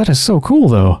 Oh, that is so cool,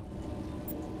 though.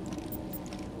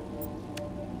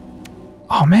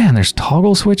 Oh, man, there's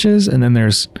toggle switches, and then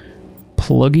there's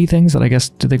pluggy things that I guess,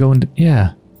 do they go into...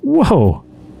 Yeah. Whoa.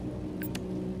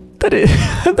 That is...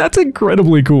 That's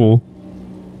incredibly cool.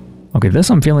 Okay, this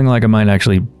I'm feeling like I might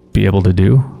actually be able to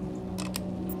do.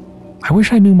 I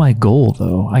wish I knew my goal,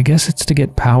 though. I guess it's to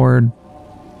get powered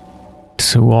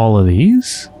to all of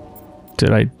these?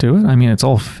 Did I do it? I mean, it's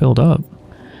all filled up.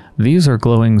 These are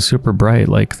glowing super bright,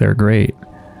 like they're great.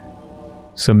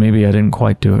 So maybe I didn't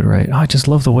quite do it right. Oh, I just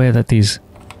love the way that these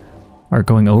are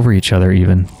going over each other,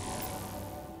 even.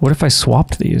 What if I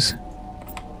swapped these?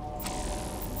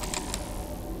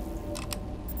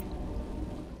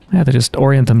 Yeah, they just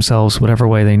orient themselves whatever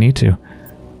way they need to,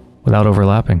 without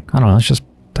overlapping. I don't know,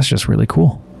 that's just really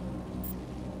cool.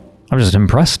 I'm just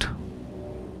impressed.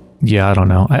 Yeah, I don't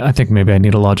know. I think maybe I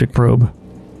need a logic probe.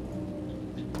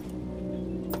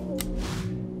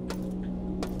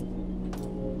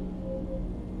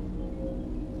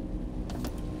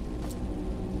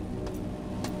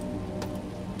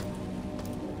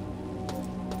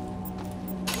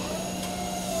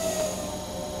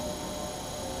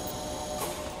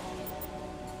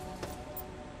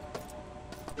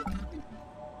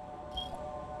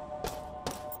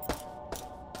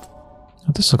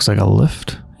 This looks like a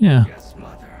lift. Yeah. Yes,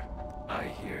 Mother. I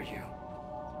hear you.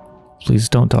 Please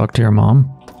don't talk to your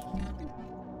mom.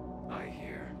 I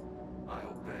hear. I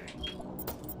obey.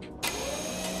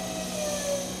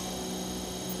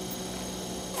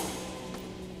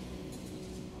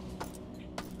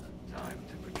 Time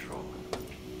to patrol.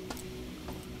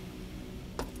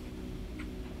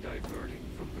 Diverting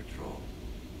from patrol.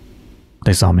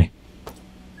 They saw me.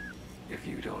 If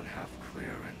you don't have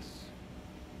clearance,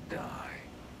 die.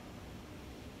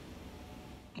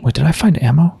 Wait, did I find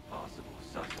ammo? Possible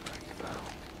suspect found.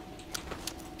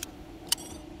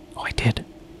 Oh, I did.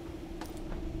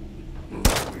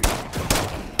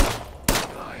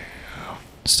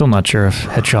 Still not sure if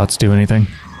headshots do anything.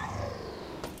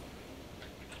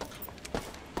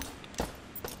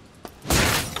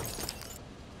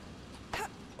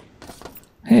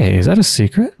 Hey, is that a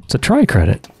secret? It's a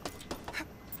tri-credit.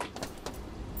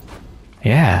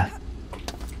 Yeah.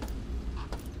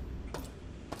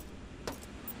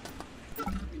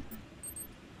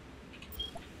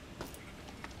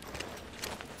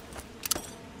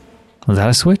 Was that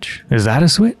a switch? Is that a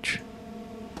switch?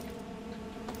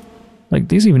 Like,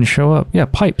 these even show up. Yeah,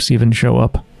 pipes even show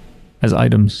up as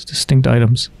items, distinct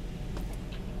items.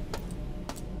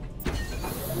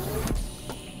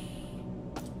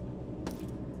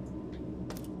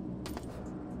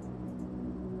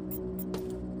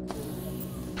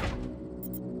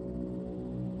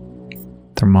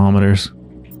 Thermometers.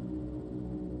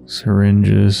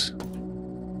 Syringes.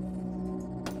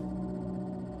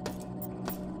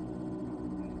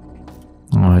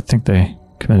 Oh, I think they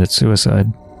committed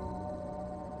suicide.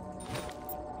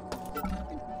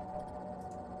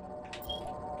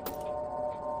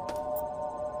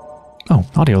 Oh,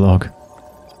 audio log.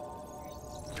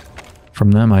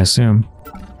 From them, I assume.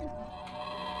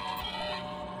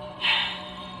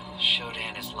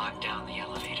 SHODAN has locked down the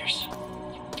elevators.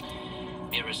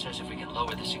 Mira says if we can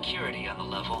lower the security on the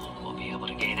level, we'll be able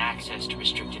to gain access to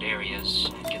restricted areas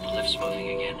and get the lifts moving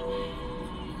again.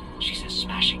 She says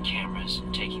smashing cameras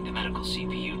and taking the medical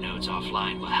CPU nodes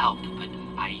offline will help, but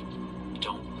I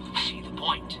don't see the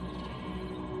point.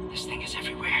 This thing is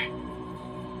everywhere.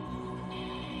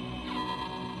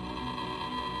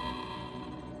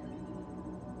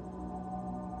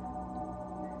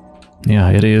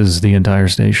 Yeah, it is the entire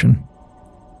station.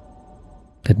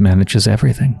 It manages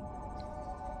everything.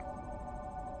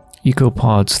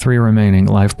 Eco-pods, 3 remaining.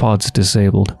 Life pods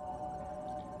disabled.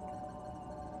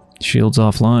 Shields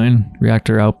offline.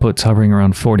 Reactor outputs hovering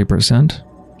around 40%.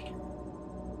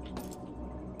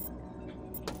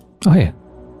 Oh, hey.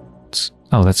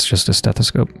 Oh, that's just a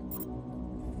stethoscope.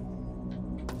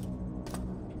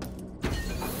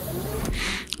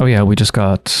 Oh yeah, we just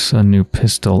got a new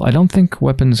pistol. I don't think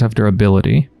weapons have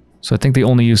durability, so I think the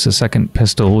only use a second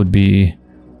pistol would be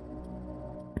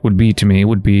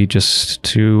just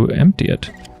to empty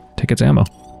it. Take its ammo.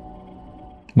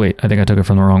 Wait, I think I took it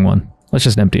from the wrong one. Let's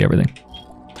just empty everything.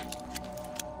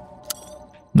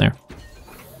 There.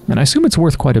 And I assume it's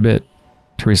worth quite a bit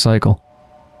to recycle.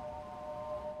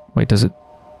 Wait, does it?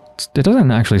 It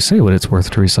doesn't actually say what it's worth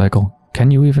to recycle.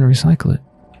 Can you even recycle it?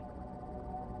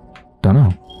 Don't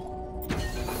know.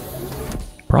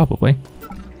 Probably.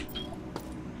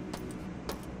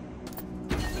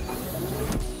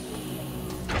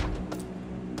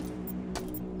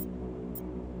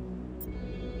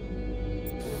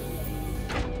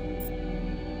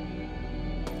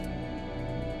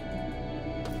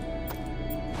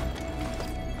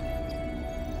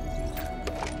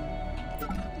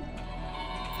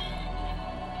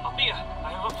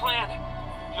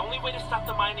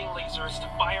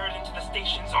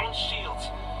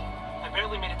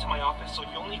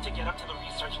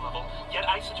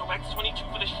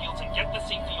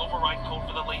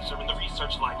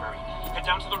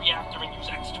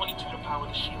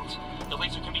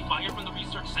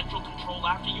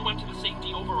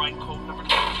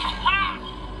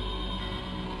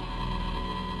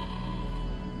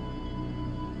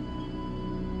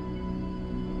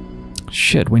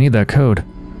 Shit, we need that code.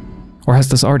 Or has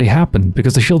this already happened?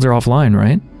 Because the shields are offline,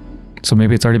 right? So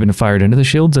maybe it's already been fired into the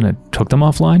shields and it took them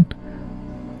offline?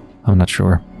 I'm not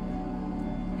sure.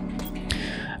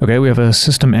 Okay, we have a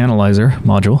system analyzer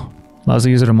module. Allows the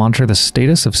user to monitor the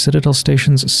status of Citadel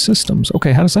Station's systems.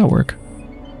 Okay, how does that work?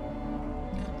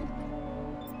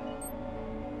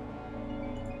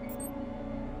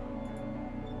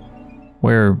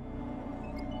 Where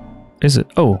is it?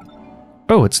 Oh,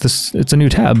 it's this. It's a new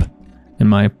tab in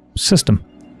my system.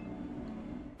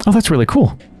 Oh, that's really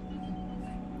cool.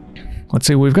 Let's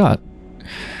see what we've got.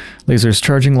 Lasers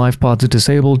charging, life pods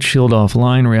disabled, shield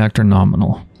offline, reactor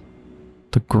nominal.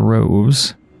 The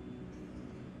Groves.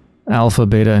 Alpha,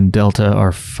 Beta, and Delta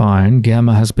are fine.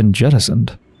 Gamma has been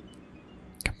jettisoned.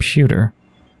 Computer.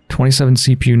 27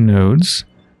 CPU nodes.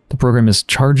 The program is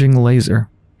charging laser.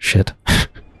 Shit.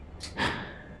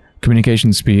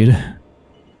 Communication speed.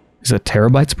 Is that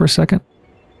terabytes per second?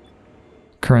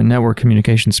 Current network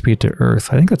communication speed to Earth.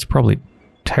 I think that's probably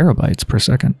terabytes per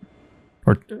second.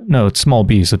 Or, no, it's small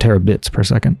b, so terabits per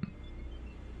second.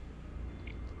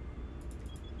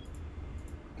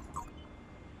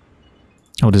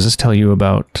 Oh, does this tell you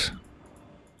about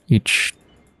each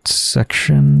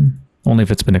section? Only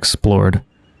if it's been explored.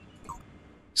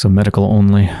 So medical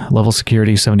only. Level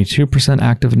security, 72%,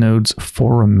 active nodes,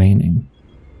 4 remaining.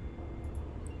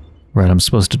 Right, I'm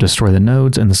supposed to destroy the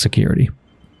nodes and the security.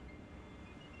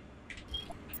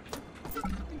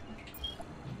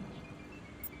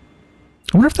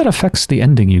 I wonder if that affects the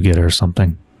ending you get or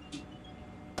something.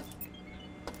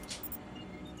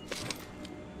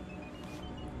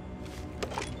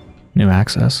 New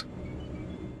access.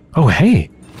 Oh, hey!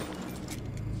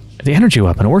 The energy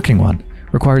weapon, a working one.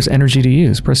 Requires energy to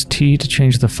use. Press T to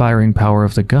change the firing power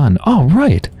of the gun. Oh,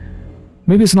 right!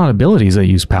 Maybe it's not abilities that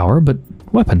use power, but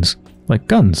weapons. Like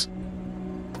guns.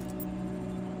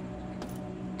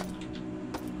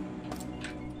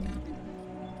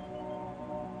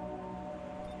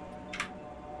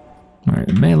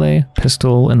 Alright, melee,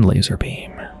 pistol, and laser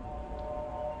beam.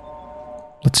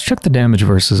 Let's check the damage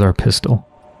versus our pistol.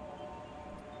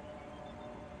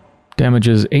 Damage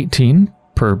is 18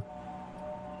 per...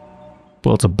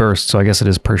 Well, it's a burst, so I guess it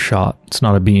is per shot. It's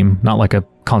not a beam, not like a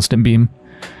constant beam.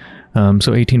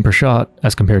 So 18 per shot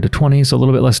as compared to 20, so a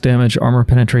little bit less damage. Armor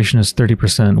penetration is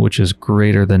 30%, which is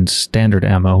greater than standard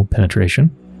ammo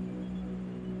penetration.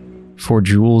 4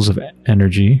 joules of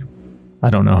energy. I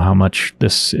don't know how much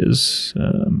this is.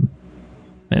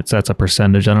 That's a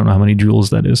percentage. I don't know how many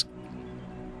joules that is.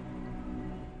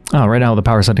 Oh, right now the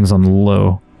power setting's on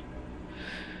low.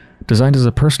 Designed as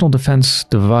a personal defense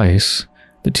device,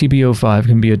 The TB-05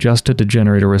 can be adjusted to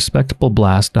generate a respectable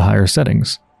blast to higher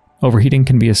settings. Overheating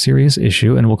can be a serious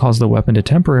issue and will cause the weapon to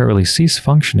temporarily cease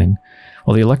functioning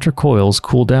while the electric coils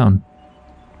cool down.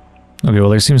 Okay,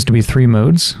 well there seems to be 3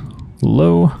 modes.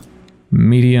 Low,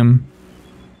 medium,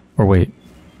 or wait,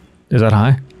 is that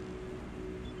high?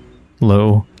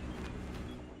 Low,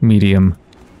 medium,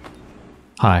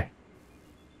 high.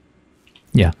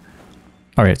 Yeah.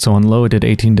 Alright, so on low it did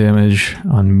 18 damage,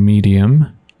 on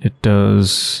medium it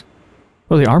does...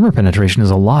 Well, the armor penetration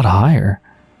is a lot higher.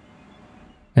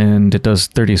 And it does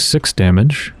 36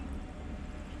 damage.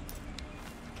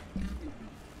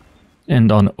 And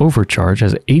on overcharge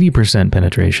has 80%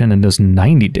 penetration and does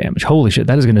 90 damage. Holy shit,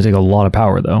 that is going to take a lot of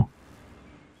power though.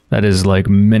 That is like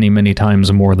many, many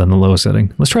times more than the low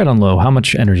setting. Let's try it on low. How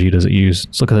much energy does it use?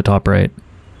 Let's look at the top right.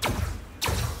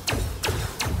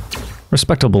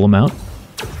 Respectable amount.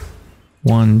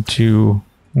 1, 2,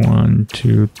 1,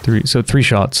 2, 3. So 3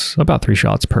 shots. About 3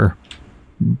 shots per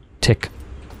tick.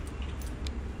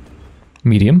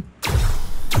 Medium.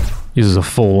 Uses a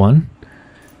full one.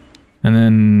 And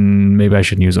then maybe I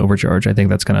shouldn't use overcharge. I think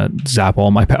that's gonna zap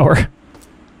all my power.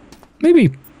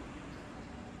 Maybe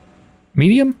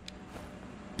medium?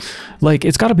 Like,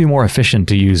 it's gotta be more efficient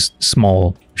to use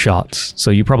small shots.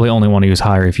 So you probably only want to use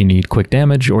higher if you need quick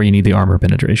damage or you need the armor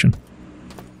penetration.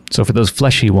 So for those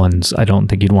fleshy ones, I don't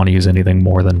think you'd want to use anything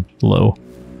more than low.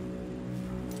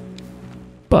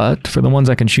 But for the ones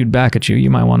that can shoot back at you, you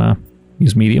might want to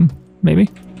use medium, maybe?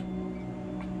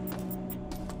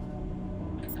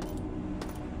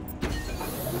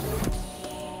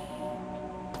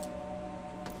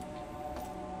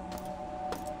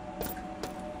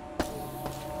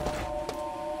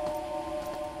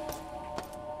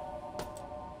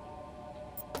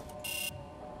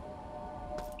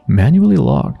 Manually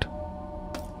locked.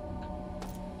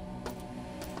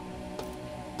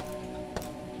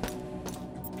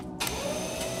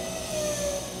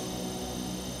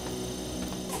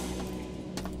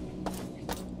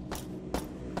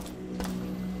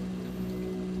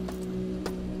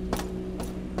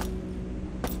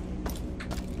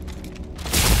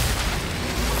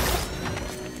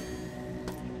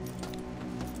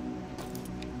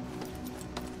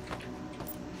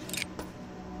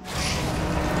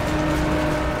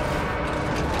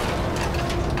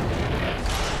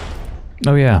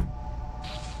 Oh yeah,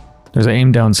 there's an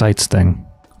aim down sights thing,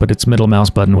 but it's middle mouse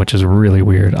button, which is really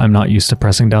weird. I'm not used to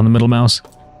pressing down the middle mouse.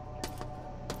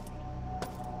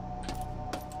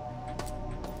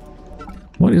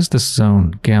 What is this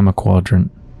zone? Gamma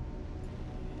quadrant.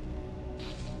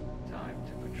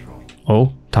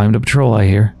 Oh, time to patrol, I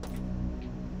hear.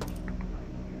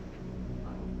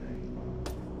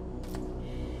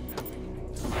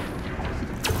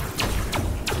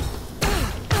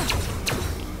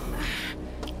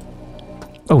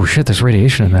 Oh shit, there's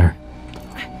radiation in there.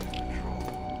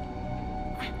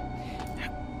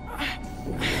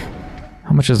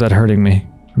 How much is that hurting me?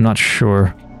 I'm not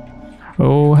sure.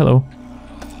 Oh, hello.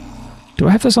 Do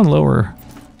I have this on low or...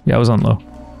 Yeah, I was on low.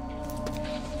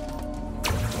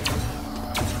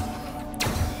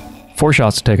 4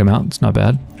 shots to take him out, it's not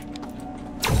bad.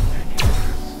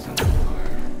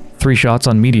 3 shots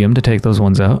on medium to take those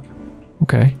ones out.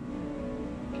 Okay.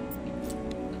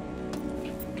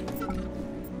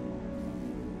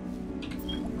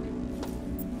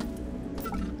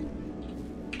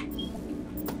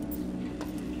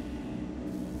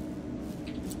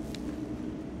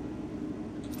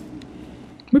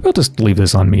 Maybe I'll just leave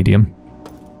this on medium,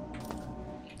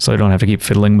 so I don't have to keep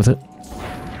fiddling with it.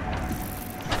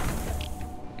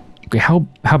 Okay,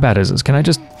 how bad is this? Can I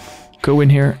just go in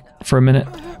here for a minute?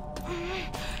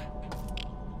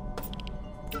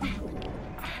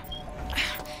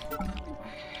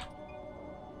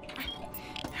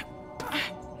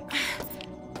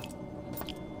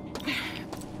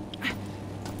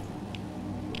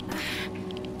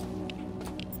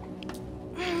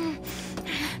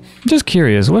 Just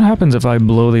curious, what happens if I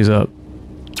blow these up?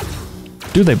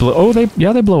 Do they blow? Oh,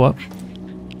 yeah, they blow up.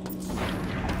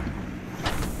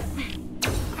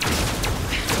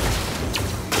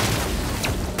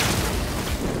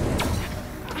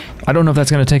 I don't know if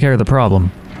that's going to take care of the problem,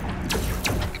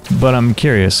 but I'm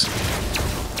curious.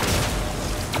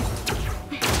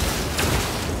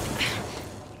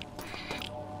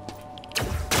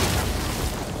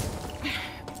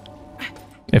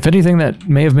 If anything, that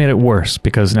may have made it worse,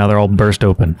 because now they're all burst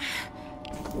open.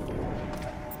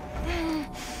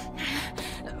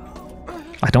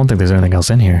 I don't think there's anything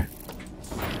else in here.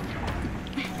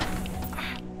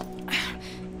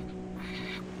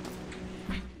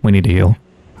 We need to heal.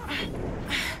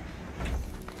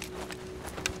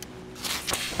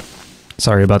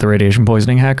 Sorry about the radiation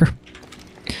poisoning, hacker.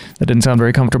 That didn't sound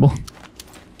very comfortable.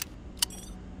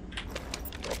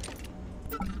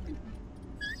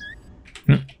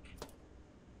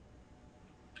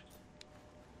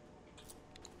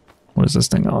 What is this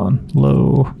thing on?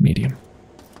 Low, medium.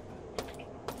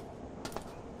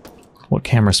 What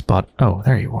camera spot? Oh,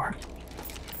 there you are.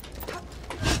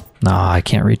 Nah, I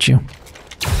can't reach you.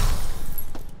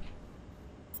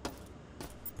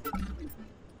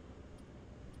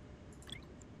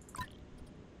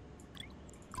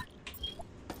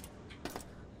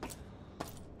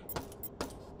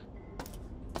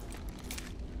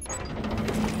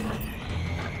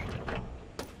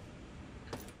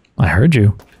 I heard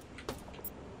you.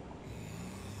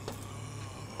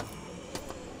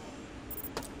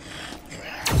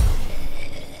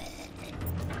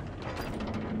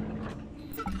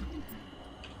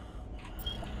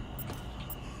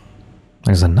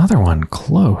 There's another one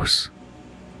close.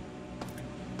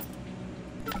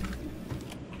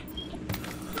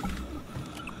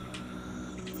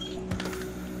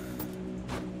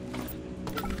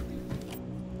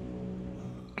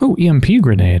 Oh, EMP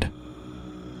grenade.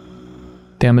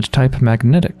 Damage type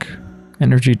magnetic.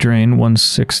 Energy drain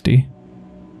 160.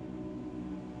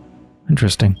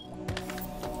 Interesting.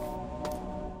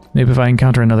 Maybe if I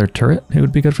encounter another turret, it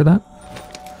would be good for that.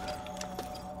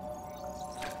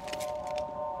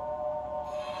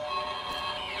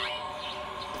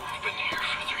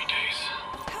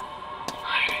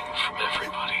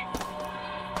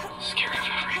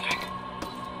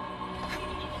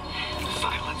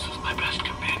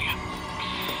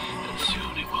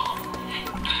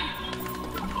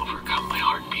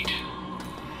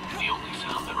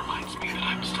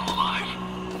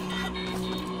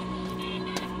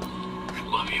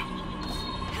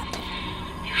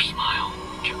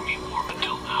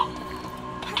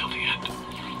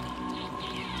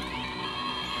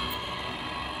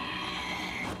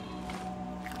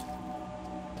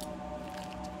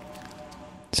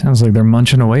 Sounds like they're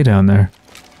munching away down there.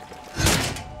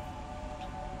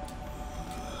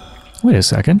 Wait a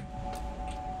second.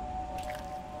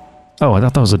 Oh, I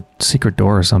thought that was a secret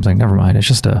door or something. Never mind, it's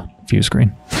just a view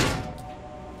screen.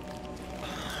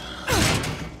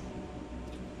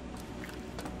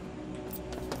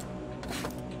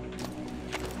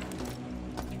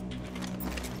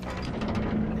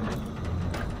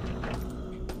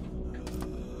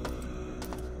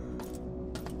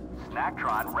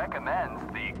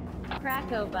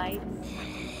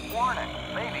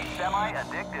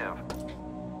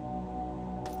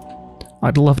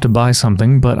 I'd love to buy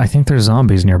something, but I think there's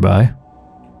zombies nearby.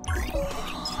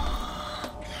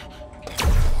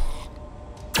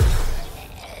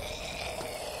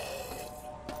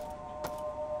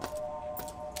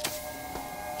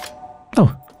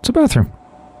 Oh, it's a bathroom.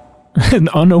 An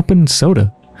unopened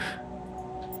soda.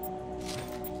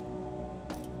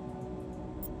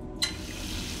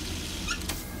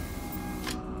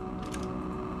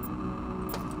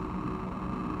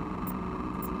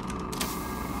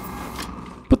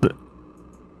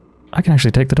 I can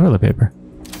actually take the toilet paper.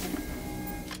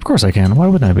 Of course I can. Why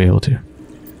wouldn't I be able to?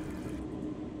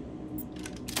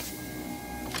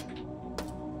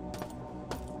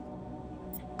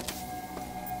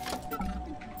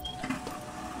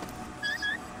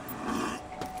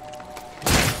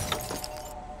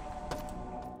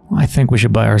 I think we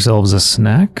should buy ourselves a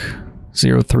snack.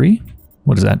 03?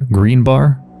 What is that? Green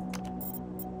bar?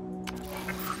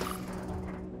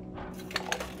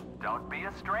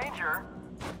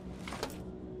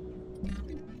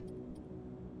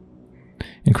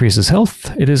 Increases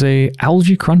health. It is a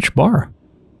algae crunch bar.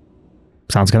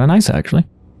 Sounds kind of nice, actually.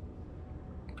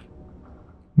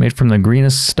 Made from the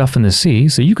greenest stuff in the sea,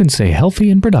 so you can stay healthy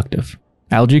and productive.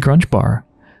 Algae crunch bar.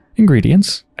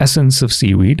 Ingredients: essence of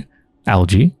seaweed,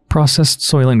 algae, processed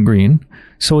soylent green,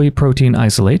 soy protein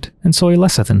isolate, and soy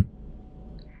lecithin.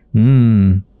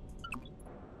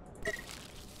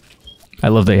 I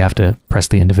love that you have to press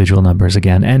the individual numbers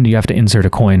again, and you have to insert a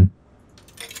coin.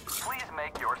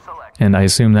 And I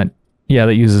assume that, yeah,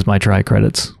 that uses my try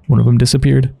credits. One of them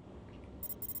disappeared.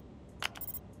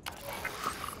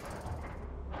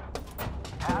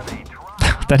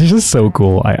 That is just so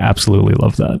cool. I absolutely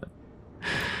love that.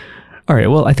 Alright,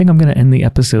 well, I think I'm going to end the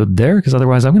episode there, because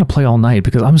otherwise I'm going to play all night,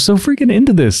 because I'm so freaking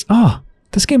into this. Oh,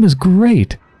 this game is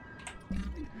great.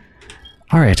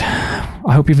 Alright,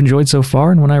 I hope you've enjoyed so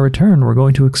far, and when I return, we're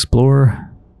going to explore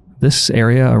this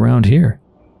area around here.